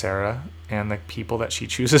regarding Sarah and the people that she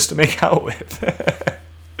chooses to make out with.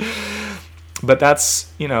 But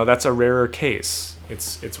that's, you know, that's a rarer case.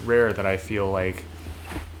 It's rare that I feel like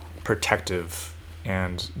protective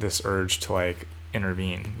and this urge to like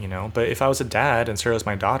intervene, you know? But if I was a dad and Sarah was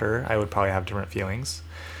my daughter, I would probably have different feelings.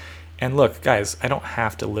 And look, guys, I don't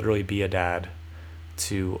have to literally be a dad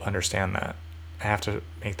to understand that. I have to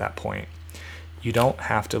make that point. You don't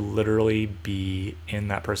have to literally be in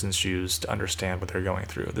that person's shoes to understand what they're going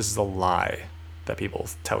through. This is a lie that people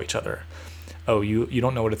tell each other. Oh, you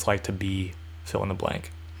don't know what it's like to be fill in the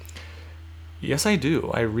blank. Yes, I do.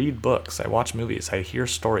 I read books. I watch movies. I hear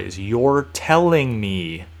stories. You're telling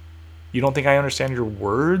me. You don't think I understand your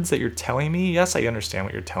words that you're telling me? Yes, I understand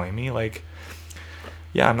what you're telling me. Like,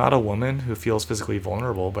 yeah, I'm not a woman who feels physically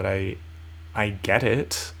vulnerable, but I get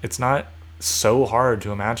it. It's not so hard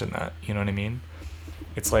to imagine that. You know what I mean?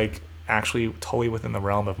 It's like actually totally within the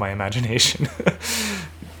realm of my imagination.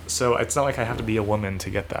 So it's not like I have to be a woman to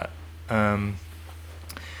get that.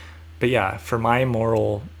 But yeah, for my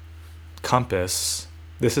moral compass,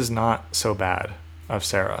 this is not so bad of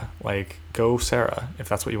Sarah. Like, go Sarah if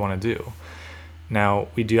that's what you want to do. Now,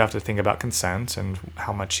 we do have to think about consent and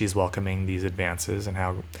how much she's welcoming these advances and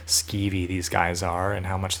how skeevy these guys are and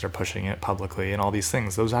how much they're pushing it publicly and all these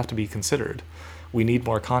things. Those have to be considered. We need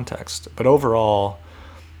more context. But overall,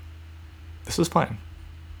 this is fine.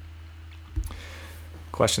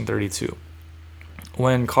 Question 32.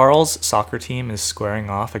 When Carl's soccer team is squaring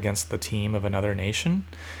off against the team of another nation,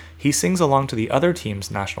 he sings along to the other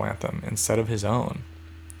team's national anthem instead of his own.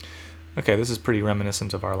 Okay, this is pretty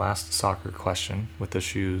reminiscent of our last soccer question with the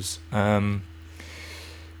shoes.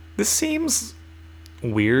 This seems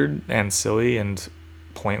weird and silly and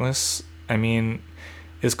pointless. I mean,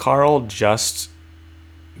 is Carl just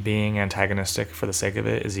being antagonistic for the sake of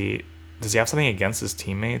it? Does he have something against his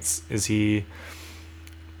teammates?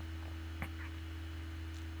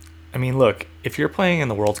 I mean, look, if you're playing in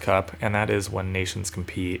the World Cup, and that is when nations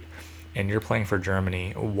compete, and you're playing for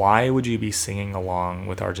Germany, why would you be singing along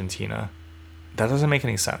with Argentina? That doesn't make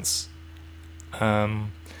any sense.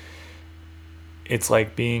 It's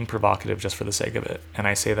like being provocative just for the sake of it. And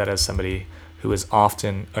I say that as somebody who is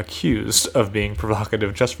often accused of being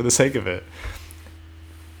provocative just for the sake of it.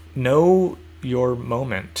 Know your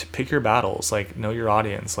moment. Pick your battles. Like, know your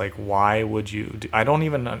audience. Like, why would you... I don't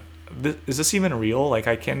even... Is this even real? Like,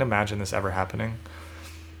 I can't imagine this ever happening.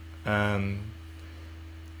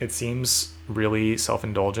 It seems really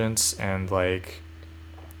self-indulgence and, like...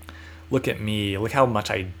 Look at me. Look how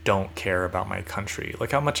much I don't care about my country.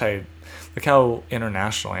 Look how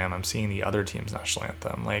international I am. I'm seeing the other team's national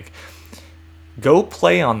anthem. Like, go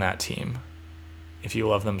play on that team if you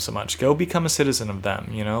love them so much. Go become a citizen of them,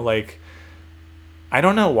 you know? Like, I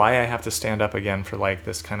don't know why I have to stand up again for, like,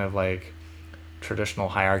 this kind of, like, traditional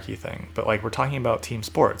hierarchy thing. But, like, we're talking about team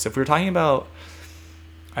sports. If we're talking about,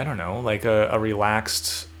 I don't know, like a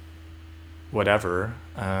relaxed whatever,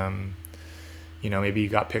 you know, maybe you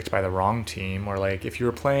got picked by the wrong team, or, like, if you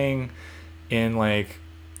were playing in, like,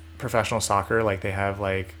 professional soccer, like, they have,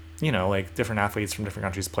 like, you know, like, different athletes from different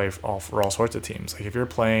countries play for all sorts of teams. Like, if you're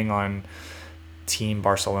playing on Team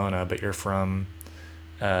Barcelona, but you're from,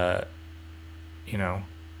 you know,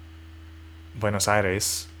 Buenos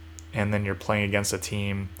Aires, and then you're playing against a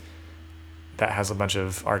team that has a bunch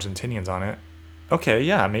of Argentinians on it, okay,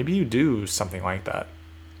 yeah, maybe you do something like that.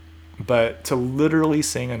 But to literally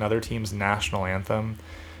sing another team's national anthem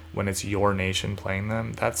when it's your nation playing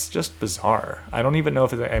them, that's just bizarre. I don't even know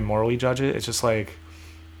if I morally judge it. It's just like,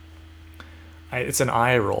 it's an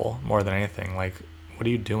eye roll more than anything. Like, what are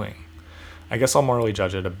you doing? I guess I'll morally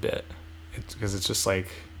judge it a bit, because it's just like,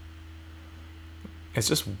 it's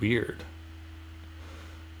just weird.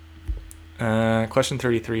 Question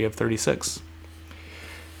 33 of 36.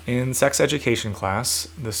 In sex education class,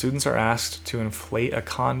 the students are asked to inflate a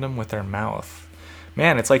condom with their mouth.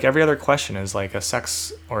 Man, it's like every other question is like a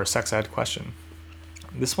sex or a sex ed question.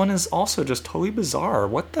 This one is also just totally bizarre.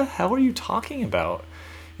 What the hell are you talking about?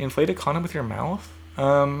 Inflate a condom with your mouth?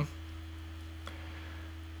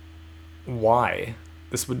 Why?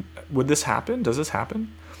 Would this happen? Does this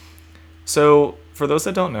happen? So, for those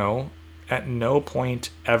that don't know, at no point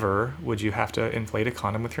ever would you have to inflate a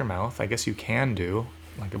condom with your mouth. I guess you can do,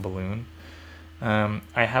 like a balloon. I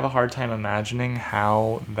have a hard time imagining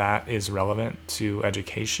how that is relevant to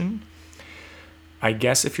education. I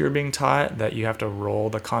guess if you're being taught that you have to roll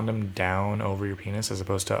the condom down over your penis as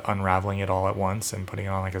opposed to unraveling it all at once and putting it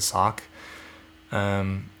on like a sock.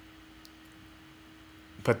 But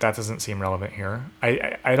that doesn't seem relevant here.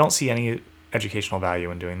 I don't see any educational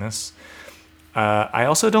value in doing this. I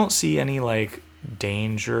also don't see any like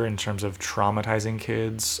danger in terms of traumatizing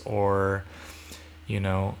kids, or, you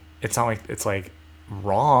know, it's not like it's like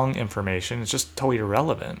wrong information. It's just totally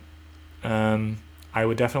irrelevant. I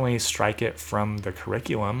would definitely strike it from the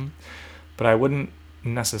curriculum, but I wouldn't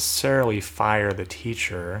necessarily fire the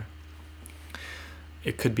teacher.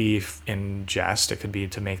 It could be in jest. It could be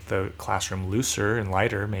to make the classroom looser and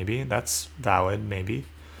lighter, maybe. That's valid, maybe.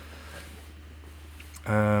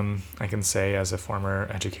 I can say as a former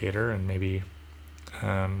educator, and maybe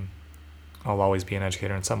I'll always be an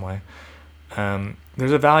educator in some way,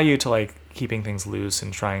 there's a value to like keeping things loose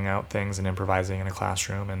and trying out things and improvising in a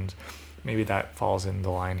classroom, and maybe that falls in the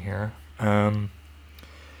line here.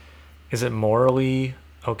 Is it morally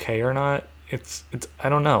okay or not? It's I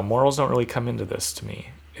don't know. Morals don't really come into this to me.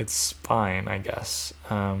 It's fine, I guess.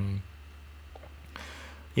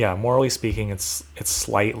 Yeah, morally speaking, it's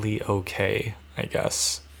slightly okay, I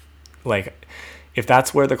guess. Like, if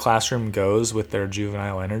that's where the classroom goes with their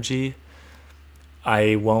juvenile energy,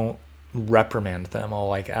 I won't reprimand them. I'll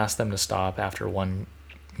like ask them to stop after one,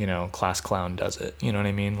 you know, class clown does it. You know what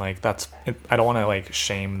I mean? Like, that's it. I don't want to like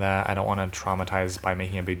shame that. I don't want to traumatize by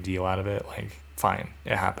making a big deal out of it. Like, fine,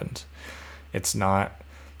 it happened. It's not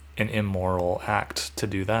an immoral act to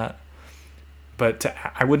do that. But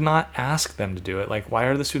I would not ask them to do it. Like, why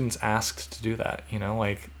are the students asked to do that? You know,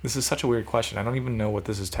 like, this is such a weird question. I don't even know what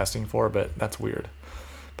this is testing for, but that's weird.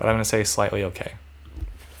 But I'm going to say slightly okay.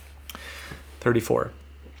 34.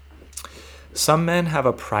 Some men have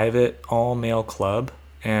a private all-male club,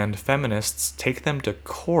 and feminists take them to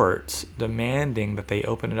court demanding that they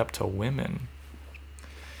open it up to women.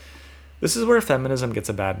 This is where feminism gets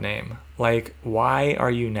a bad name. Like, why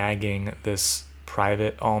are you nagging this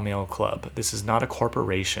private all-male club? This is not a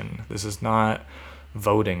corporation. This is not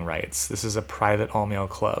voting rights. This is a private all-male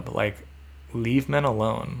club. Like, leave men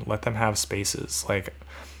alone. Let them have spaces. Like,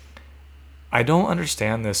 I don't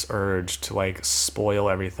understand this urge to like spoil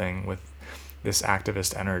everything with this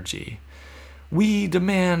activist energy. We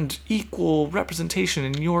demand equal representation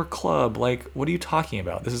in your club. Like, what are you talking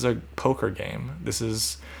about? This is a poker game. This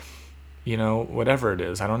is, whatever it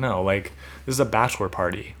is. I don't know. Like, this is a bachelor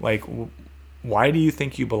party. Like, why do you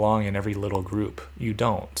think you belong in every little group? You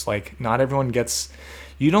don't. Like, not everyone gets,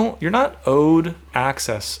 you're not owed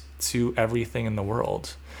access to everything in the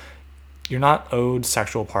world. You're not owed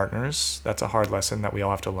sexual partners. That's a hard lesson that we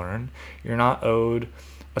all have to learn. You're not owed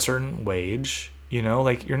a certain wage.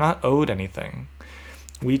 Like, you're not owed anything.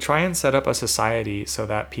 We try and set up a society so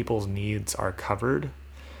that people's needs are covered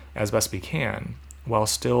as best we can, while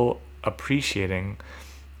still appreciating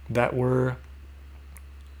that we're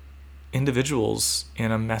individuals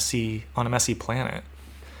on a messy planet.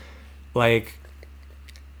 Like,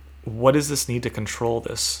 what is this need to control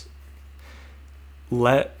this?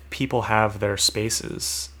 Let people have their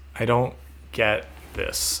spaces. I don't get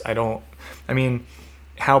this.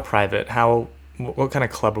 How private? What kind of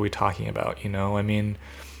club are we talking about?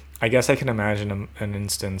 I guess I can imagine an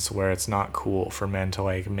instance where it's not cool for men to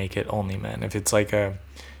like make it only men. If it's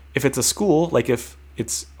a school, like if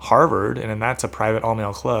it's Harvard and that's a private all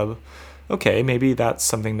male club, okay, maybe that's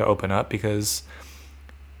something to open up because,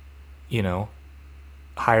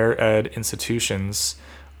 higher ed institutions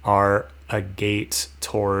are a gate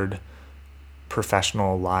toward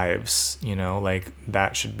professional lives, like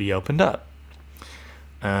that should be opened up.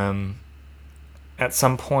 At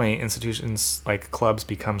some point, institutions like clubs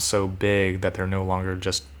become so big that they're no longer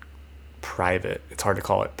just private. It's hard to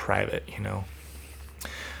call it private,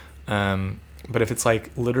 But if it's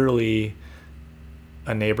like literally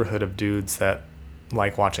a neighborhood of dudes that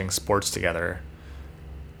like watching sports together,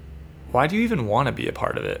 why do you even want to be a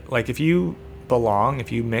part of it? Like, if you belong,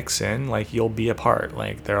 if you mix in, like, you'll be a part.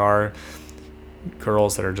 Like, there are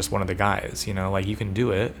girls that are just one of the guys, like, you can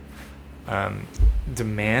do it.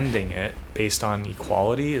 Demanding it based on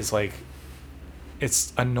equality is like,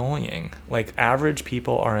 it's annoying. Like, average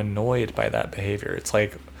people are annoyed by that behavior. It's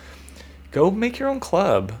like, go make your own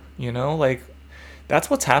club, like, that's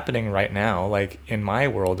what's happening right now. Like, in my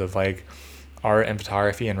world of like art and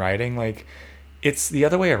photography and writing, like, it's the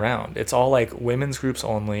other way around. It's all like women's groups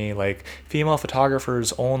only, like female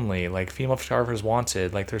photographers only, like female photographers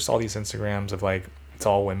wanted. Like, there's all these Instagrams of like, it's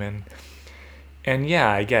all women. And yeah,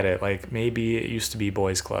 I get it. Like, maybe it used to be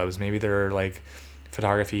boys clubs. Maybe there are like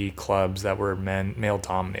photography clubs that were male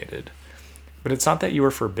dominated. But it's not that you were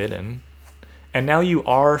forbidden. And now you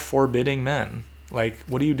are forbidding men. Like,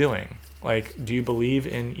 what are you doing? Like, do you believe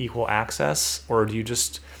in equal access, or do you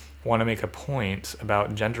just want to make a point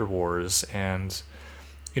about gender wars and,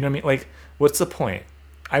 Like, what's the point?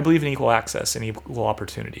 I believe in equal access and equal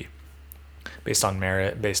opportunity based on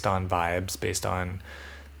merit, based on vibes, based on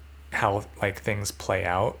how like things play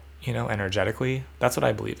out, energetically. That's what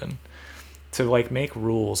I believe in. To like make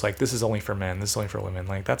rules like this is only for men, this is only for women,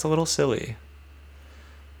 like that's a little silly.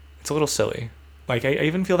 It's a little silly. Like, I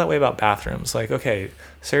even feel that way about bathrooms. Like, okay,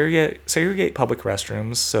 segregate public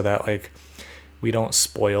restrooms so that like we don't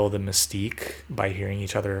spoil the mystique by hearing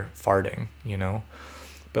each other farting,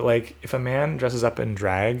 But like, if a man dresses up in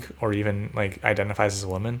drag or even like identifies as a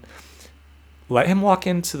woman, let him walk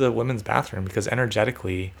into the women's bathroom, because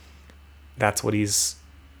energetically that's what he's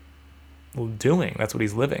doing. That's what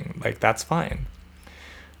he's living. Like, that's fine.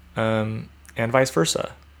 And vice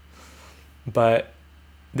versa. But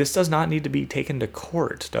this does not need to be taken to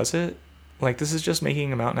court, does it? Like, this is just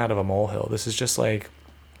making a mountain out of a molehill. This is just like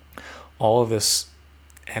all of this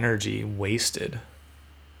energy wasted.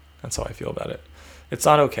 That's how I feel about it. It's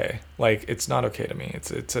not okay. Like, it's not okay to me.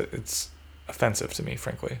 It's offensive to me,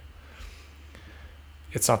 frankly.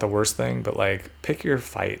 It's not the worst thing, but like, pick your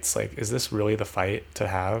fights. Like, is this really the fight to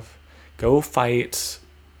have? Go fight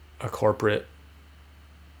a corporate,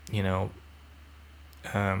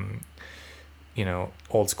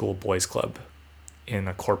 old school boys club in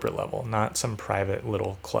a corporate level, not some private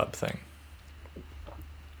little club thing.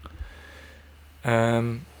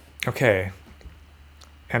 Okay.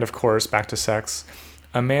 And of course, back to sex.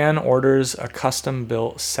 A man orders a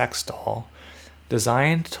custom-built sex doll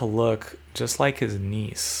designed to look just like his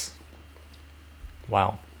niece.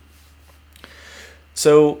 Wow.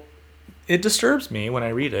 So it disturbs me when I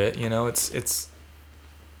read it.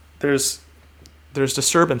 There's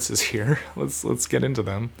disturbances here. Let's get into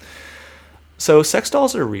them. So sex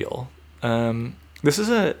dolls are real. This is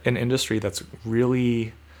an industry that's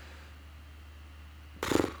really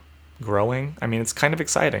growing. I mean, it's kind of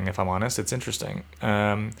exciting, if I'm honest. It's interesting.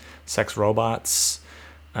 Sex robots,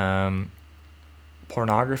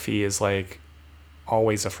 pornography is like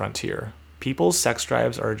always a frontier. People's sex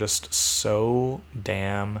drives are just so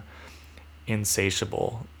damn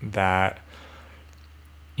insatiable that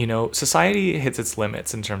Society hits its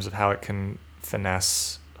limits in terms of how it can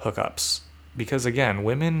finesse hookups. Because again,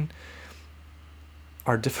 women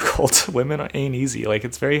are difficult. Women ain't easy. Like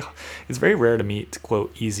it's very rare to meet,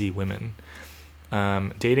 quote, easy women.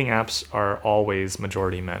 Dating apps are always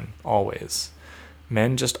majority men. Always.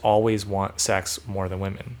 Men just always want sex more than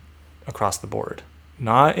women across the board.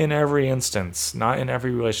 Not in every instance, not in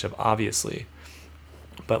every relationship, obviously.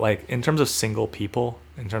 But like in terms of single people,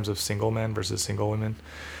 in terms of single men versus single women,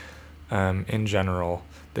 in general,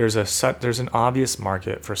 there's an obvious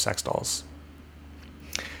market for sex dolls.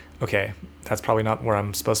 Okay, that's probably not where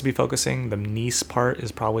I'm supposed to be focusing. The niece part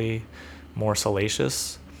is probably more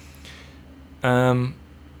salacious.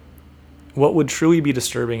 What would truly be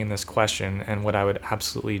disturbing in this question, and what I would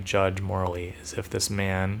absolutely judge morally, is if this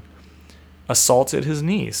man assaulted his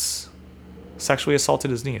niece, sexually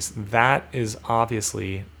assaulted his niece. That is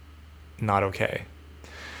obviously not okay.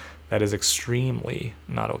 That is extremely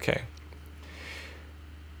not okay.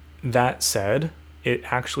 That said, it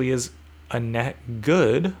actually is a net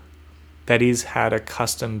good that he's had a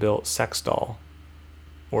custom-built sex doll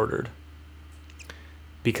ordered,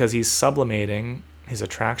 because he's sublimating his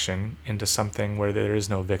attraction into something where there is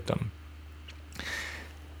no victim.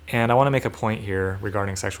 And I want to make a point here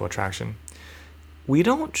regarding sexual attraction. We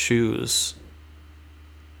don't choose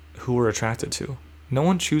who we're attracted to. No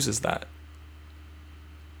one chooses that.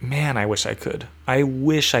 Man, I wish I could. I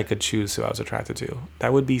wish I could choose who I was attracted to.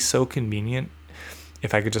 That would be so convenient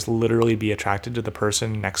if I could just literally be attracted to the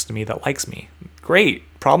person next to me that likes me. Great.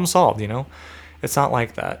 Problem solved, It's not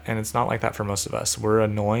like that. And it's not like that for most of us. We're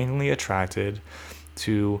annoyingly attracted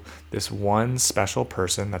to this one special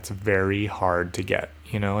person that's very hard to get.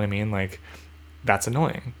 You know what I mean? Like, that's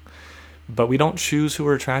annoying. But we don't choose who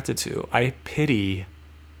we're attracted to. I pity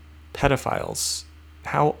pedophiles.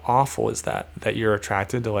 How awful is that you're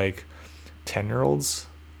attracted to like 10-year-olds?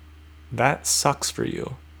 That sucks for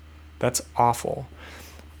you. That's awful.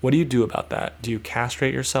 What do you do about that? Do you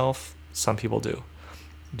castrate yourself? Some people do.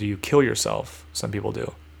 Do you kill yourself? Some people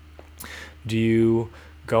do. Do you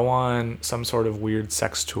go on some sort of weird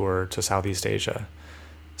sex tour to Southeast Asia?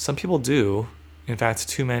 Some people do. In fact,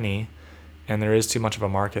 too many, and there is too much of a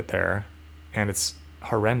market there, and it's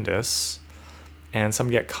horrendous, and some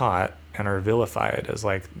get caught and are vilified as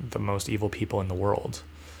like the most evil people in the world.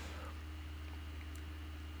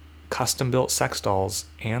 Custom-built sex dolls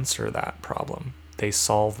answer that problem. They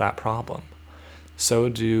solve that problem. So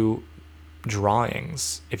do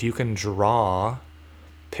drawings. If you can draw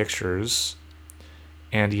pictures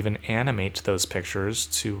and even animate those pictures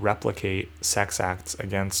to replicate sex acts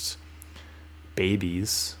against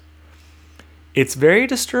babies, it's very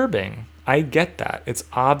disturbing. I get that. It's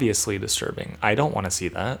obviously disturbing. I don't want to see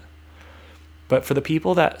that. But for the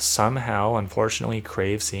people that somehow, unfortunately,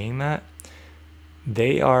 crave seeing that,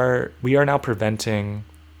 we are now preventing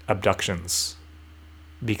abductions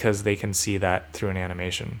because they can see that through an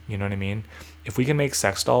animation. You know what I mean? If we can make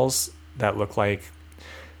sex dolls that look like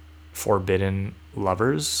forbidden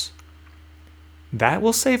lovers, that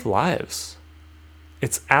will save lives.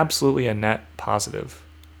 It's absolutely a net positive.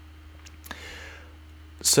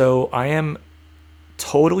 So I am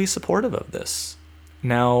totally supportive of this.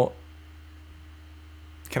 Now,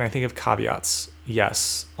 can I think of caveats?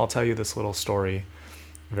 Yes. I'll tell you this little story,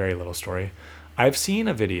 very little story. I've seen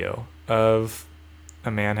a video of a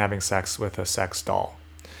man having sex with a sex doll.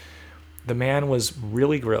 The man was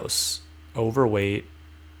really gross, overweight,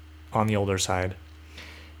 on the older side.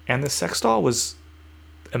 And the sex doll was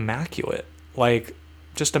immaculate. Like,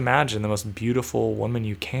 just imagine the most beautiful woman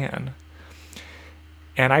you can.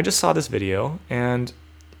 And I just saw this video and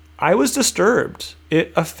I was disturbed.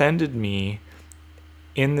 It offended me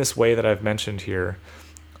in this way that I've mentioned here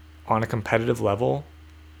on a competitive level.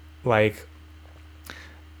 Like,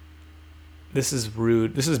 this is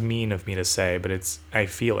rude. This is mean of me to say, but I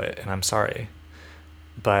feel it and I'm sorry.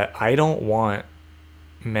 But I don't want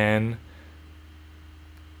men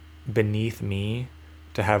beneath me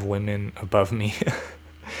to have women above me.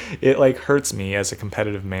 It like hurts me as a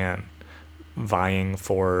competitive man vying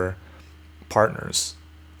for partners.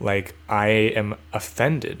 Like, I am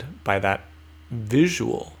offended by that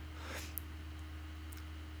visual.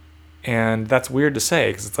 And that's weird to say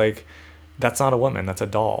because it's like, that's not a woman, that's a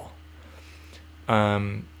doll.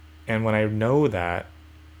 And when I know that,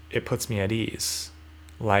 it puts me at ease.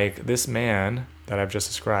 Like, this man that I've just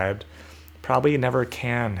described probably never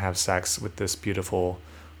can have sex with this beautiful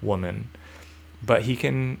woman, but he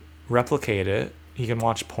can replicate it. He can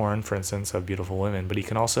watch porn, for instance, of beautiful women, but he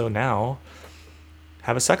can also now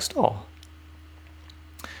have a sex doll.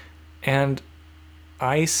 And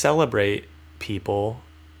I celebrate people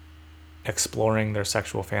exploring their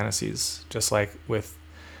sexual fantasies, just like with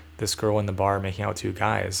this girl in the bar making out with two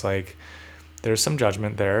guys. Like, there's some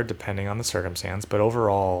judgment there depending on the circumstance, but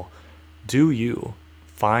overall, do you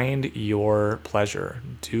find your pleasure,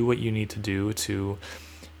 do what you need to do to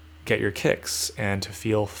get your kicks and to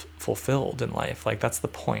feel fulfilled in life. Like, that's the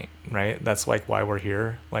point, right? That's like why we're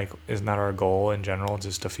here. Like, isn't that our goal in general,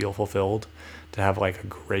 just to feel fulfilled, to have like a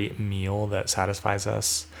great meal that satisfies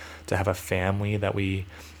us, to have a family that we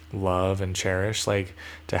love and cherish, like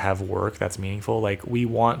to have work that's meaningful? Like, we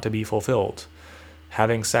want to be fulfilled.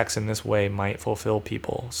 Having sex in this way might fulfill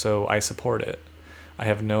people, so I support it. I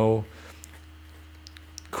have no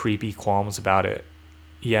creepy qualms about it.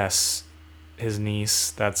 Yes, his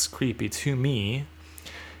niece, that's creepy to me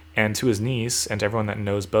and to his niece and to everyone that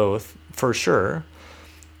knows both, for sure.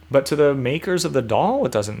 But to the makers of the doll,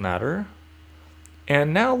 it doesn't matter.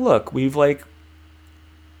 And now look,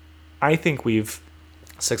 I think we've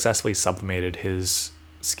successfully sublimated his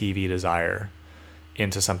skeevy desire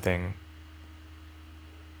into something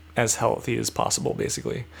as healthy as possible,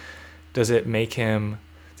 basically. Does it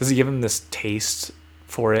give him this taste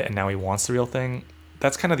for it and now he wants the real thing?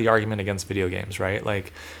 That's kind of the argument against video games, right?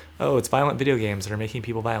 Like, oh, it's violent video games that are making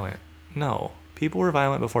people violent. No, people were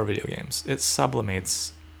violent before video games. It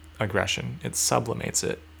sublimates aggression. It sublimates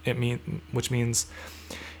it. Which means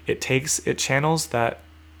it channels that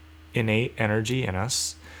innate energy in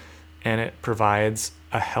us, and it provides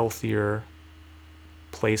a healthier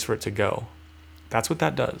place for it to go. That's what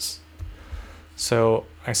that does. So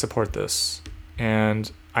I support this,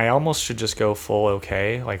 and I almost should just go full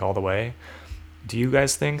okay, like all the way. Do you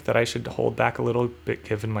guys think that I should hold back a little bit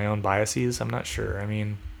given my own biases? I'm not sure. I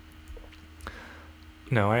mean,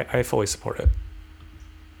 no, I fully support it.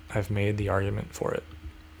 I've made the argument for it.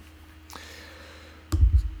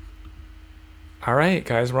 All right,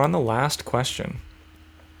 guys, we're on the last question.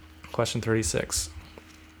 Question 36.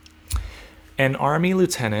 An Army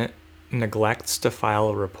lieutenant neglects to file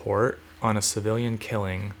a report on a civilian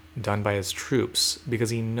killing done by his troops because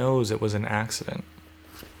he knows it was an accident.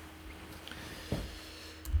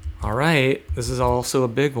 All right, this is also a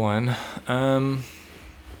big one. All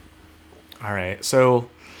right, so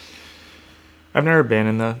I've never been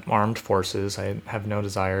in the armed forces. I have no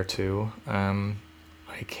desire to.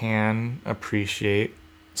 I can appreciate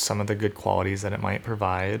some of the good qualities that it might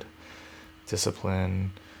provide.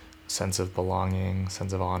 Discipline, sense of belonging,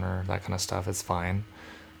 sense of honor, that kind of stuff. It's fine.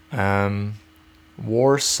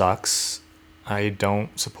 War sucks. I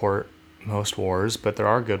don't support most wars, but there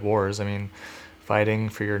are good wars. I mean, fighting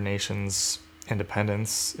for your nation's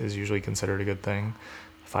independence is usually considered a good thing.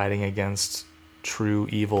 Fighting against true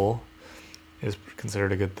evil is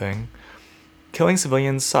considered a good thing. Killing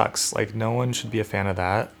civilians sucks. Like, no one should be a fan of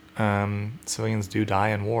that. Civilians do die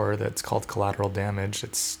in war. That's called collateral damage.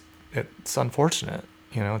 It's unfortunate.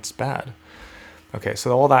 It's bad. Okay,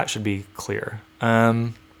 so all that should be clear.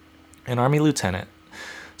 An Army lieutenant.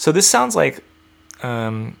 So this sounds like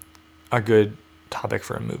a good topic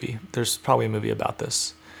for a movie. There's probably a movie about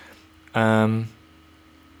this.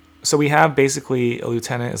 So we have basically a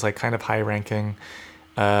lieutenant is like kind of high ranking.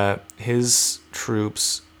 His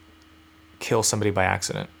troops kill somebody by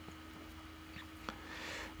accident.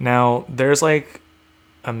 Now, there's like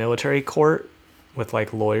a military court with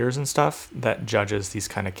like lawyers and stuff that judges these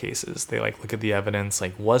kind of cases. They like look at the evidence,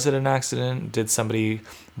 like, was it an accident? Did somebody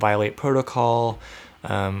violate protocol?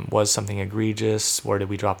 Was something egregious? Where did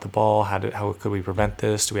we drop the ball? How could we prevent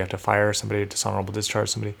this? Do we have to fire somebody, dishonorable discharge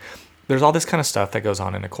somebody? There's all this kind of stuff that goes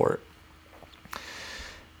on in a court.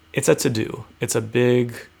 It's a to-do. It's a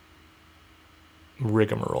big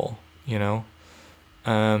rigmarole,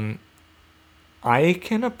 I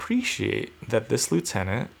can appreciate that this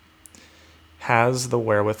lieutenant has the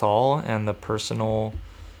wherewithal and the personal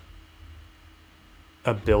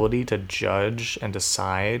ability to judge and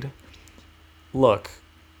decide, look,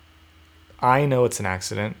 I know it's an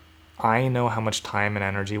accident. I know how much time and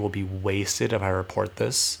energy will be wasted if I report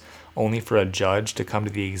this, only for a judge to come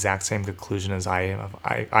to the exact same conclusion as I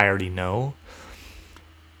already know.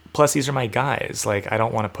 Plus, these are my guys. Like, I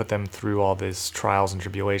don't want to put them through all these trials and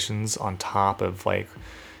tribulations on top of, like,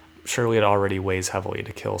 surely it already weighs heavily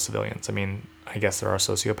to kill civilians. I mean, I guess there are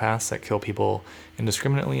sociopaths that kill people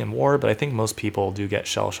indiscriminately in war, but I think most people do get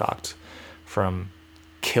shell-shocked from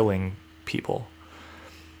killing people.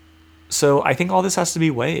 So I think all this has to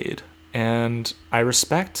be weighed, and I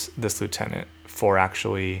respect this lieutenant for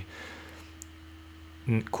actually,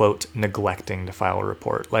 quote, neglecting to file a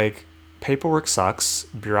report. Like, paperwork sucks,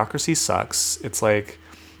 bureaucracy sucks. It's like,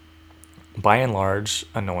 by and large,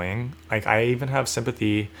 annoying. Like, I even have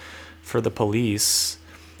sympathy for the police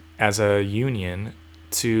as a union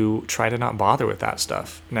to try to not bother with that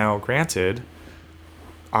stuff. Now, granted,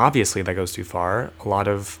 obviously that goes too far. A lot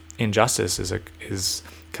of injustice is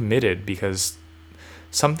committed because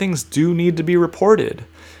some things do need to be reported.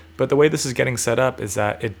 But the way this is getting set up is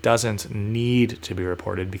that it doesn't need to be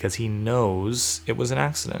reported because he knows it was an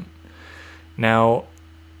accident. Now,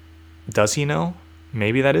 does he know?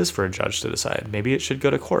 Maybe that is for a judge to decide. Maybe it should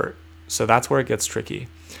go to court. So that's where it gets tricky.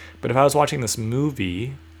 But if I was watching this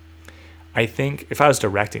movie, I think if I was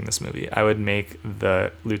directing this movie, I would make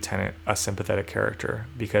the lieutenant a sympathetic character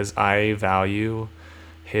because I value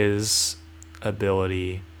his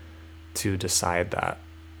ability to decide that.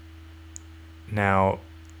 Now,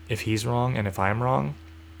 if he's wrong and if I'm wrong,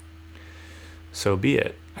 so be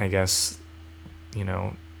it. I guess,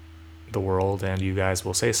 the world and you guys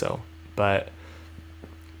will say so. But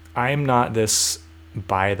I'm not this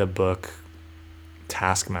by the book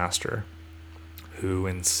taskmaster who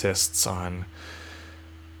insists on,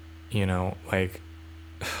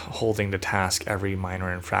 holding to task every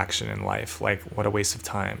minor infraction in life. Like, what a waste of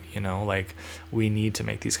time, we need to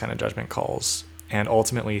make these kind of judgment calls. And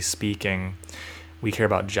ultimately speaking, we care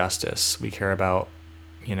about justice. We care about,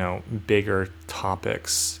 bigger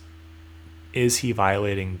topics. Is he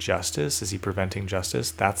violating justice? Is he preventing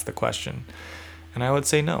justice? That's the question. And I would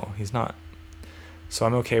say no, he's not. So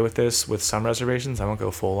I'm okay with this with some reservations. I won't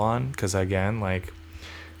go full on because, again,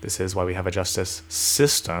 this is why we have a justice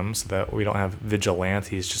system so that we don't have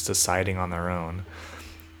vigilantes just deciding on their own.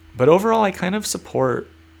 But overall, I kind of support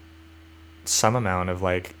some amount of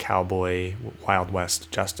cowboy Wild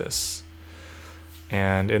West justice.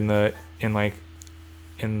 And in the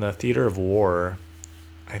theater of war,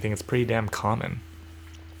 I think it's pretty damn common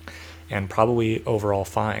and probably overall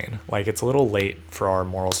fine. It's a little late for our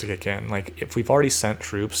morals to kick in. If we've already sent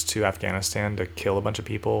troops to Afghanistan to kill a bunch of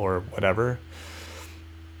people or whatever,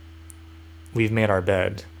 we've made our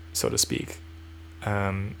bed, so to speak.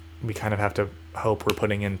 We kind of have to hope we're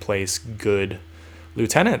putting in place good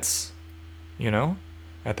lieutenants,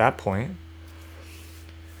 at that point.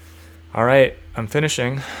 All right, I'm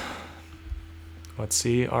finishing. Let's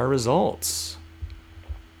see our results.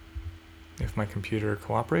 If my computer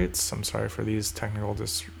cooperates, I'm sorry for these technical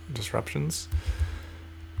disruptions.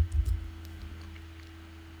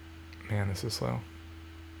 Man, this is slow.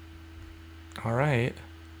 All right.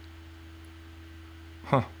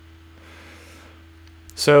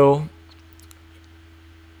 So,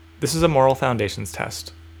 this is a moral foundations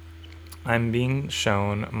test. I'm being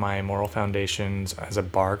shown my moral foundations as a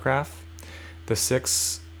bar graph. The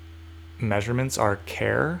 6 measurements are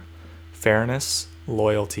care, fairness,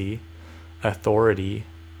 loyalty, authority,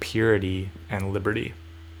 purity, and liberty.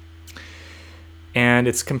 And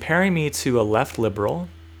it's comparing me to a left liberal,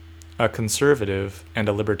 a conservative, and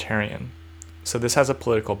a libertarian. So this has a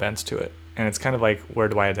political bent to it. And it's kind of where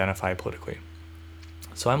do I identify politically?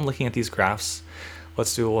 So I'm looking at these graphs.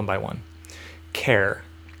 Let's do it one by one. Care.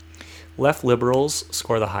 Left liberals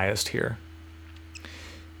score the highest here.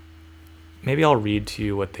 Maybe I'll read to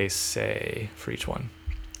you what they say for each one.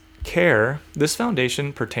 Care. This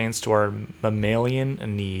foundation pertains to our mammalian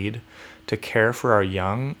need to care for our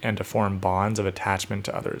young and to form bonds of attachment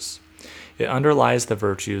to others. It underlies the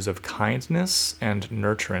virtues of kindness and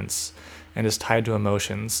nurturance and is tied to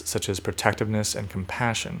emotions such as protectiveness and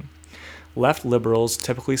compassion. Left liberals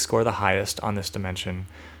typically score the highest on this dimension,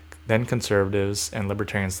 then conservatives and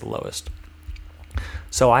libertarians the lowest.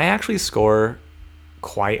 So I actually score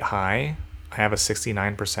quite high. I have a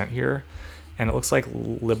 69% here, and it looks like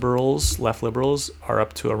left liberals are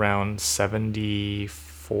up to around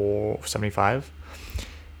 74, 75.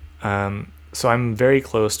 So I'm very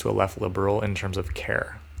close to a left liberal in terms of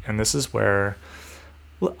care. And this is where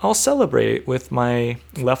I'll celebrate with my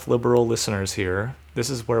left liberal listeners here. This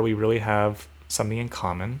is where we really have something in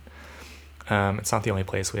common. It's not the only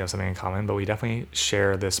place we have something in common, but we definitely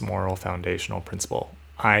share this moral foundational principle.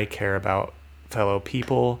 I care about fellow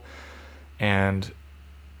people, and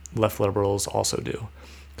left liberals also do.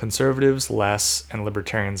 Conservatives less, and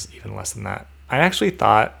libertarians even less than that. I actually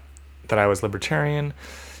thought that I was libertarian.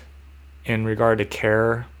 In regard to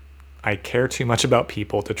care, I care too much about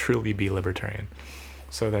people to truly be libertarian.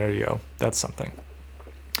 So there you go. That's something.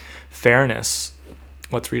 Fairness.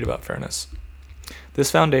 Let's read about fairness.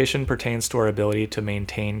 This foundation pertains to our ability to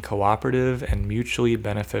maintain cooperative and mutually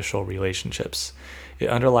beneficial relationships. It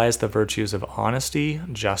underlies the virtues of honesty,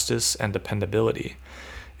 justice, and dependability.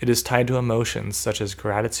 It is tied to emotions such as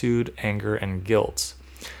gratitude, anger, and guilt.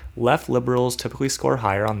 Left liberals typically score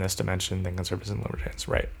higher on this dimension than conservatives and libertarians,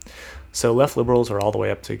 right? So left liberals are all the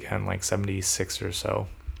way up to, again, 76 or so.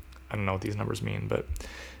 I don't know what these numbers mean, but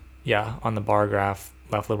yeah, on the bar graph,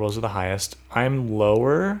 left liberals are the highest. I'm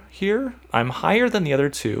lower here. I'm higher than the other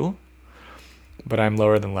two, but I'm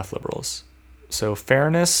lower than left liberals. So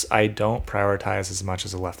fairness, I don't prioritize as much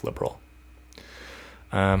as a left liberal.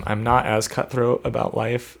 I'm not as cutthroat about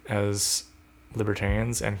life as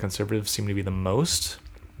libertarians, and conservatives seem to be the most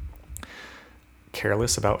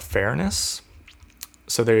careless about fairness.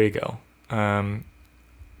 So there you go. I'm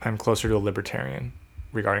closer to a libertarian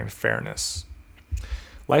regarding fairness.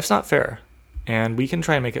 Life's not fair, and we can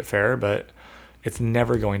try and make it fair, but it's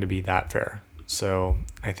never going to be that fair. So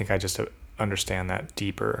I think I just understand that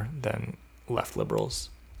deeper than left liberals.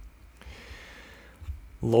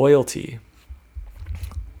 Loyalty.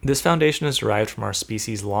 This foundation is derived from our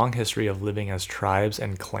species' long history of living as tribes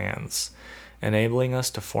and clans, enabling us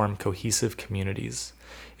to form cohesive communities.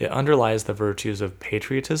 It underlies the virtues of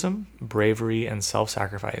patriotism, bravery, and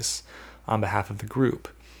self-sacrifice on behalf of the group.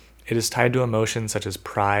 It is tied to emotions such as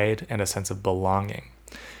pride and a sense of belonging.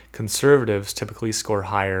 Conservatives typically score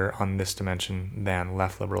higher on this dimension than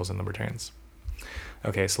left liberals and libertarians.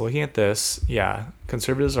 Okay, so looking at this, yeah,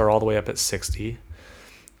 conservatives are all the way up at 60,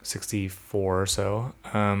 64 or so.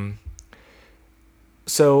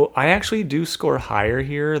 So I actually do score higher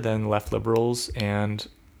here than left liberals and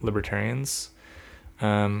libertarians,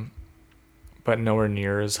 but nowhere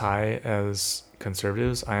near as high as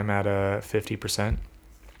conservatives. I'm at a 50%.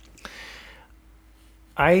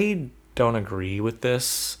 I don't agree with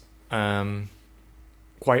this.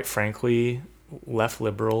 Quite frankly, left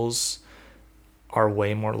liberals are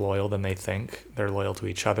way more loyal than they think. They're loyal to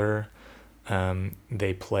each other.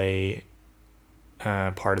 They play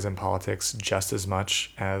partisan politics just as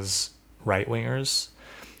much as right-wingers.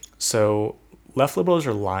 So left liberals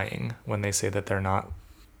are lying when they say that they're not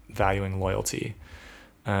valuing loyalty.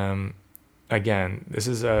 Again, this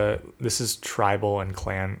is tribal and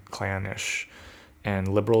clannish, and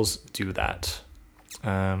liberals do that.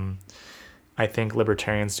 I think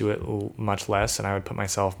libertarians do it much less, and I would put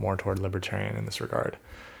myself more toward libertarian in this regard.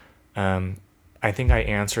 I think I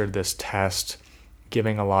answered this test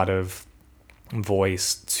giving a lot of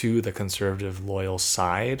voice to the conservative loyal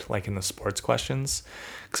side, like in the sports questions,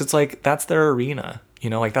 because it's like that's their arena,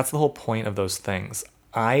 like that's the whole point of those things.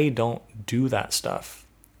 I don't do that stuff.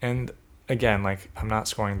 And again, like I'm not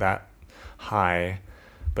scoring that high,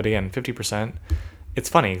 but again, 50%. It's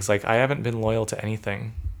funny because like I haven't been loyal to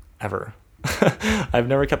anything ever. I've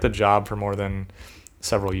never kept a job for more than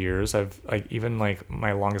several years. I've even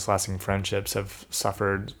my longest lasting friendships have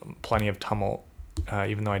suffered plenty of tumult,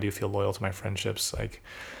 even though I do feel loyal to my friendships.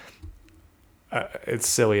 It's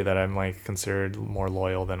silly that I'm considered more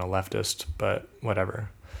loyal than a leftist, but whatever.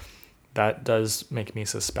 That does make me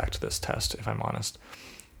suspect this test, if I'm honest.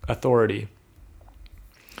 Authority.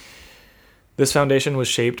 This foundation was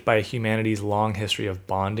shaped by humanity's long history of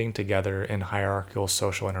bonding together in hierarchical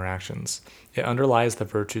social interactions. It underlies the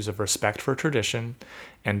virtues of respect for tradition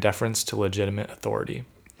and deference to legitimate authority.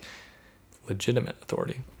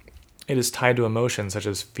 It is tied to emotions such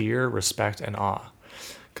as fear, respect, and awe.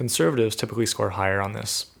 Conservatives typically score higher on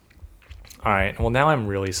this. All right, well, now I'm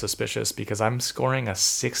really suspicious because I'm scoring a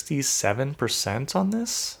 67% on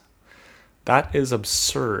this. That is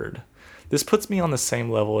absurd. This puts me on the same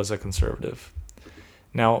level as a conservative.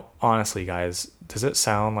 Now, honestly, guys, does it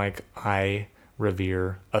sound like I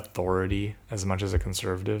revere authority as much as a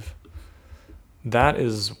conservative? That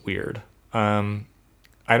is weird.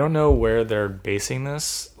 I don't know where they're basing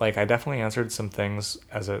this. I definitely answered some things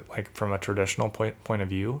as from a traditional point of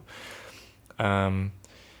view. And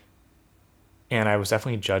I was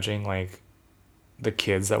definitely judging the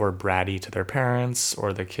kids that were bratty to their parents,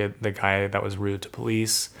 or the guy that was rude to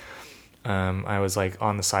police. I was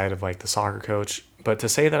on the side of the soccer coach, but to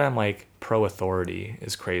say that I'm pro authority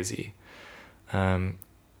is crazy. I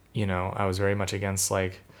was very much against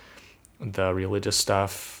the religious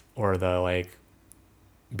stuff or the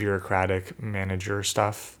bureaucratic manager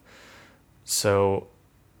stuff. So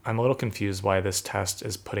I'm a little confused why this test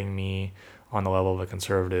is putting me on the level of a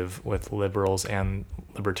conservative with liberals and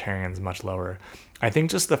libertarians much lower. I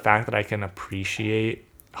think just the fact that I can appreciate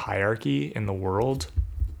hierarchy in the world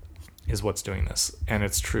is what's doing this. And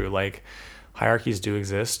it's true. Hierarchies do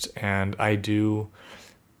exist, and I do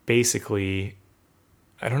basically,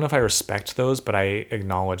 I don't know if I respect those, but I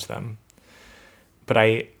acknowledge them. But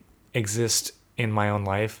I exist in my own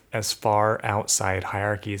life as far outside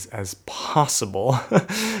hierarchies as possible.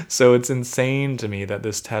 So it's insane to me that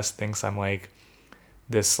this test thinks I'm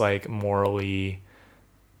this morally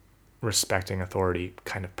respecting authority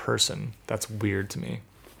kind of person. That's weird to me.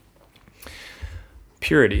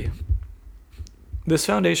 Purity. This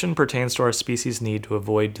foundation pertains to our species' need to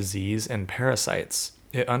avoid disease and parasites.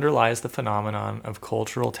 It underlies the phenomenon of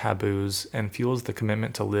cultural taboos and fuels the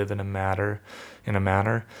commitment to live in a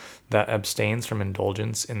manner that abstains from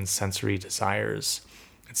indulgence in sensory desires.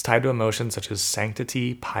 It's tied to emotions such as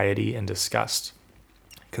sanctity, piety, and disgust.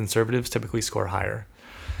 Conservatives typically score higher.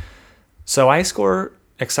 So I score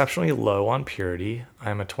exceptionally low on purity.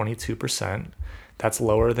 I'm a 22%. That's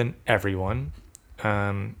lower than everyone.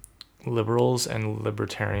 Liberals and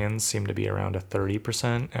libertarians seem to be around a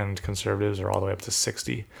 30%, and conservatives are all the way up to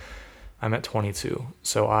 60. I'm at 22.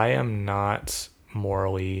 So I am not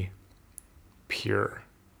morally pure.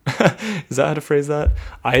 Is that how to phrase that?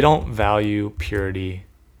 I don't value purity,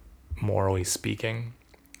 morally speaking.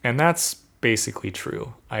 And that's basically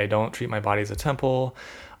true. I don't treat my body as a temple.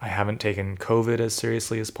 I haven't taken COVID as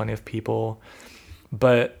seriously as plenty of people.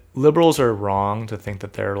 But liberals are wrong to think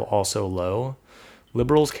that they're also low.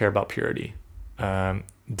 Liberals care about purity,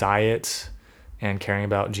 diet, and caring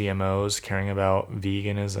about GMOs, caring about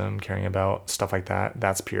veganism, caring about stuff like that.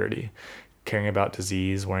 That's purity. Caring about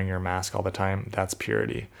disease, wearing your mask all the time, that's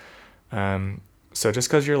purity. So just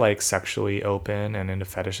because you're like sexually open and into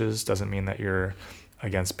fetishes doesn't mean that you're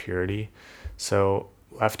against purity. So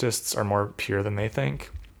leftists are more pure than they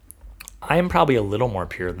think. I am probably a little more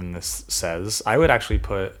pure than this says. I would actually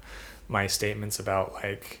put my statements about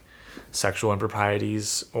like sexual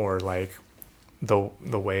improprieties or like the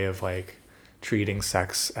way of like treating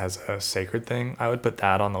sex as a sacred thing, I would put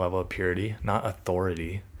that on the level of purity, not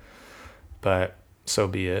authority. But so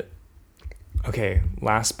be it. Okay,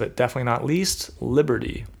 last but definitely not least,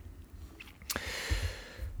 liberty.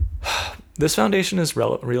 This foundation is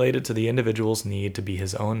related to the individual's need to be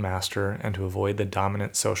his own master and to avoid the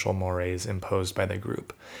dominant social mores imposed by the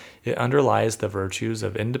group. It underlies the virtues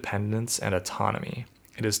of independence and autonomy.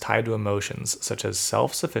 It is tied to emotions such as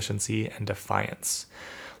self-sufficiency and defiance.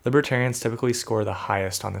 Libertarians typically score the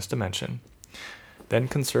highest on this dimension. Then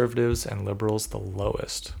conservatives and liberals the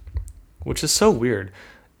lowest, which is so weird.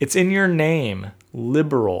 It's in your name,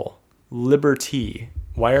 liberal, liberty.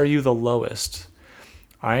 Why are you the lowest?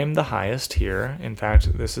 I am the highest here. In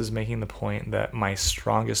fact, this is making the point that my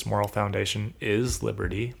strongest moral foundation is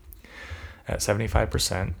liberty at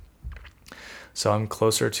 75%. So I'm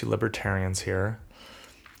closer to libertarians here.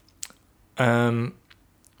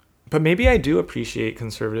 But maybe I do appreciate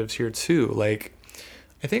conservatives here too. Like,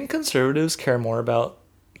 I think conservatives care more about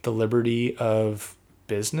the liberty of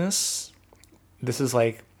business. This is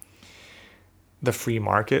like the free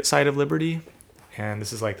market side of liberty. And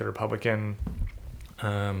this is like the Republican,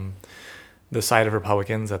 the side of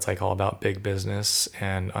Republicans that's like all about big business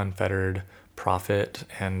and unfettered profit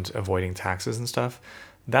and avoiding taxes and stuff.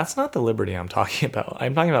 That's not the liberty I'm talking about.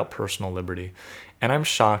 I'm talking about personal liberty. And I'm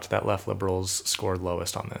shocked that left liberals scored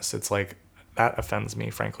lowest on this. It's like, that offends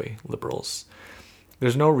me, frankly, liberals.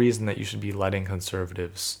 There's no reason that you should be letting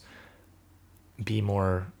conservatives be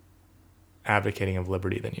more advocating of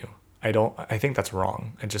liberty than you. I think that's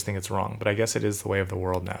wrong. I just think it's wrong. But I guess it is the way of the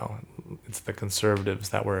world now. It's the conservatives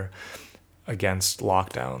that were against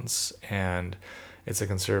lockdowns, and it's the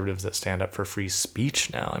conservatives that stand up for free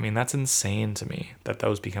speech now. I mean, that's insane to me that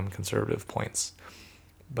those become conservative points.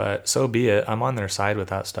 But so be it. I'm on their side with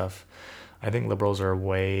that stuff. I think liberals are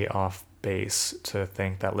way off base to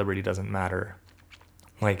think that liberty doesn't matter.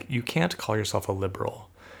 Like, you can't call yourself a liberal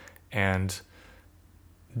and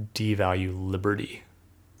devalue liberty.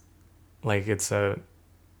 Like, it's an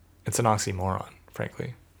oxymoron,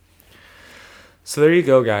 frankly. So there you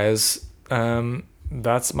go, guys.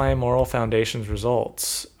 That's my moral foundation's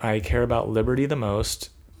results. I care about liberty the most,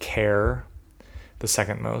 care the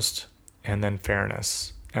second most, and then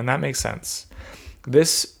fairness. And that makes sense.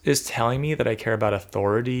 This is telling me that I care about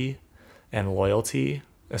authority and loyalty,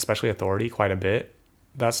 especially authority, quite a bit.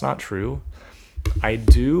 That's not true. I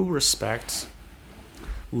do respect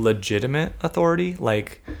legitimate authority,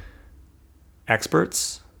 like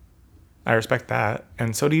experts. I respect that.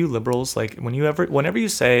 And so do you liberals. Like, whenever you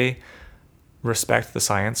say respect the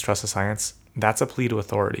science, trust the science, that's a plea to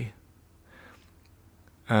authority.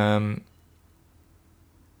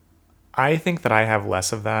 I think that I have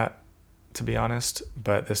less of that, to be honest,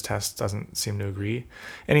 but this test doesn't seem to agree.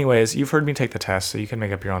 Anyways, you've heard me take the test, so you can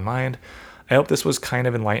make up your own mind. I hope this was kind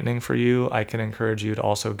of enlightening for you. I can encourage you to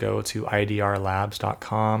also go to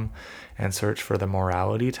idrlabs.com and search for the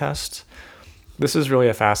morality test. This is really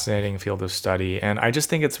a fascinating field of study, and I just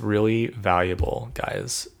think it's really valuable,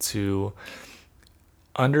 guys, to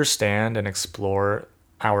understand and explore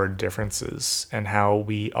our differences and how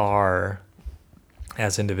we are,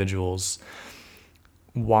 as individuals,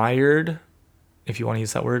 wired, if you want to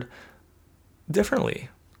use that word, differently.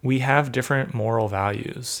 We have different moral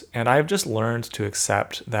values, and I've just learned to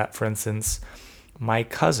accept that, for instance, my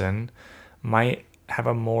cousin might have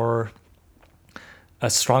a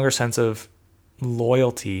stronger sense of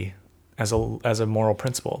loyalty as a moral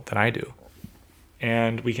principle than I do.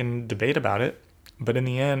 And we can debate about it, but in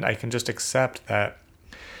the end, I can just accept that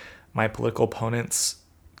my political opponents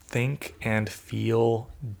think and feel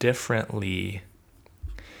differently.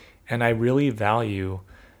 And I really value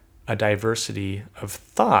a diversity of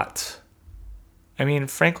thought. I mean,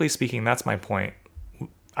 frankly speaking, that's my point.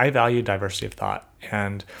 I value diversity of thought,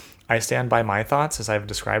 and I stand by my thoughts as I've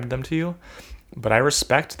described them to you, but I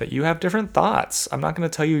respect that you have different thoughts. I'm not going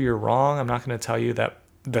to tell you you're wrong. I'm not going to tell you that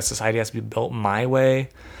the society has to be built my way.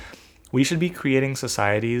 We should be creating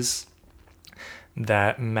societies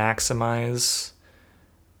that maximize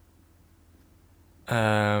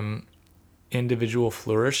individual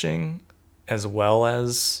flourishing, as well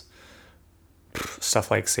as stuff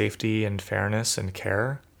like safety and fairness and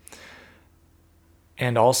care,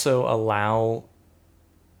 and also allow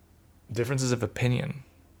differences of opinion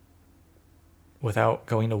without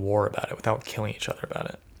going to war about it, without killing each other about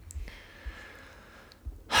it.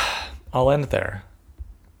 I'll end there.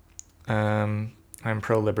 I'm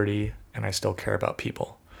pro-liberty, and I still care about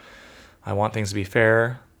people. I want things to be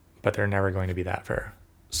fair, but they're never going to be that fair.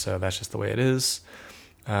 So that's just the way it is.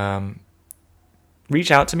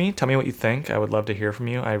 Reach out to me. Tell me what you think. I would love to hear from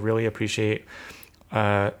you. I really appreciate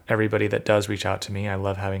everybody that does reach out to me. I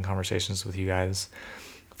love having conversations with you guys.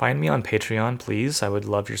 Find me on Patreon, please. I would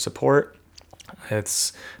love your support.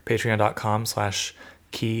 It's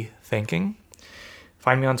patreon.com/KeithThinking.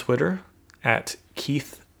 Find me on Twitter at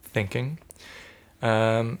KeithThinking.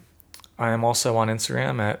 I am also on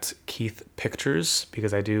Instagram at Keith Pictures,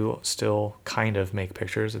 because I do still kind of make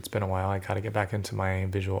pictures. It's been a while. I got to get back into my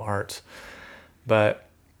visual art. But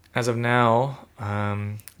as of now,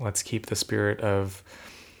 let's keep the spirit of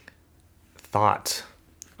thought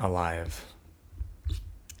alive.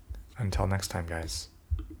 Until next time, guys.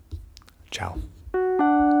 Ciao.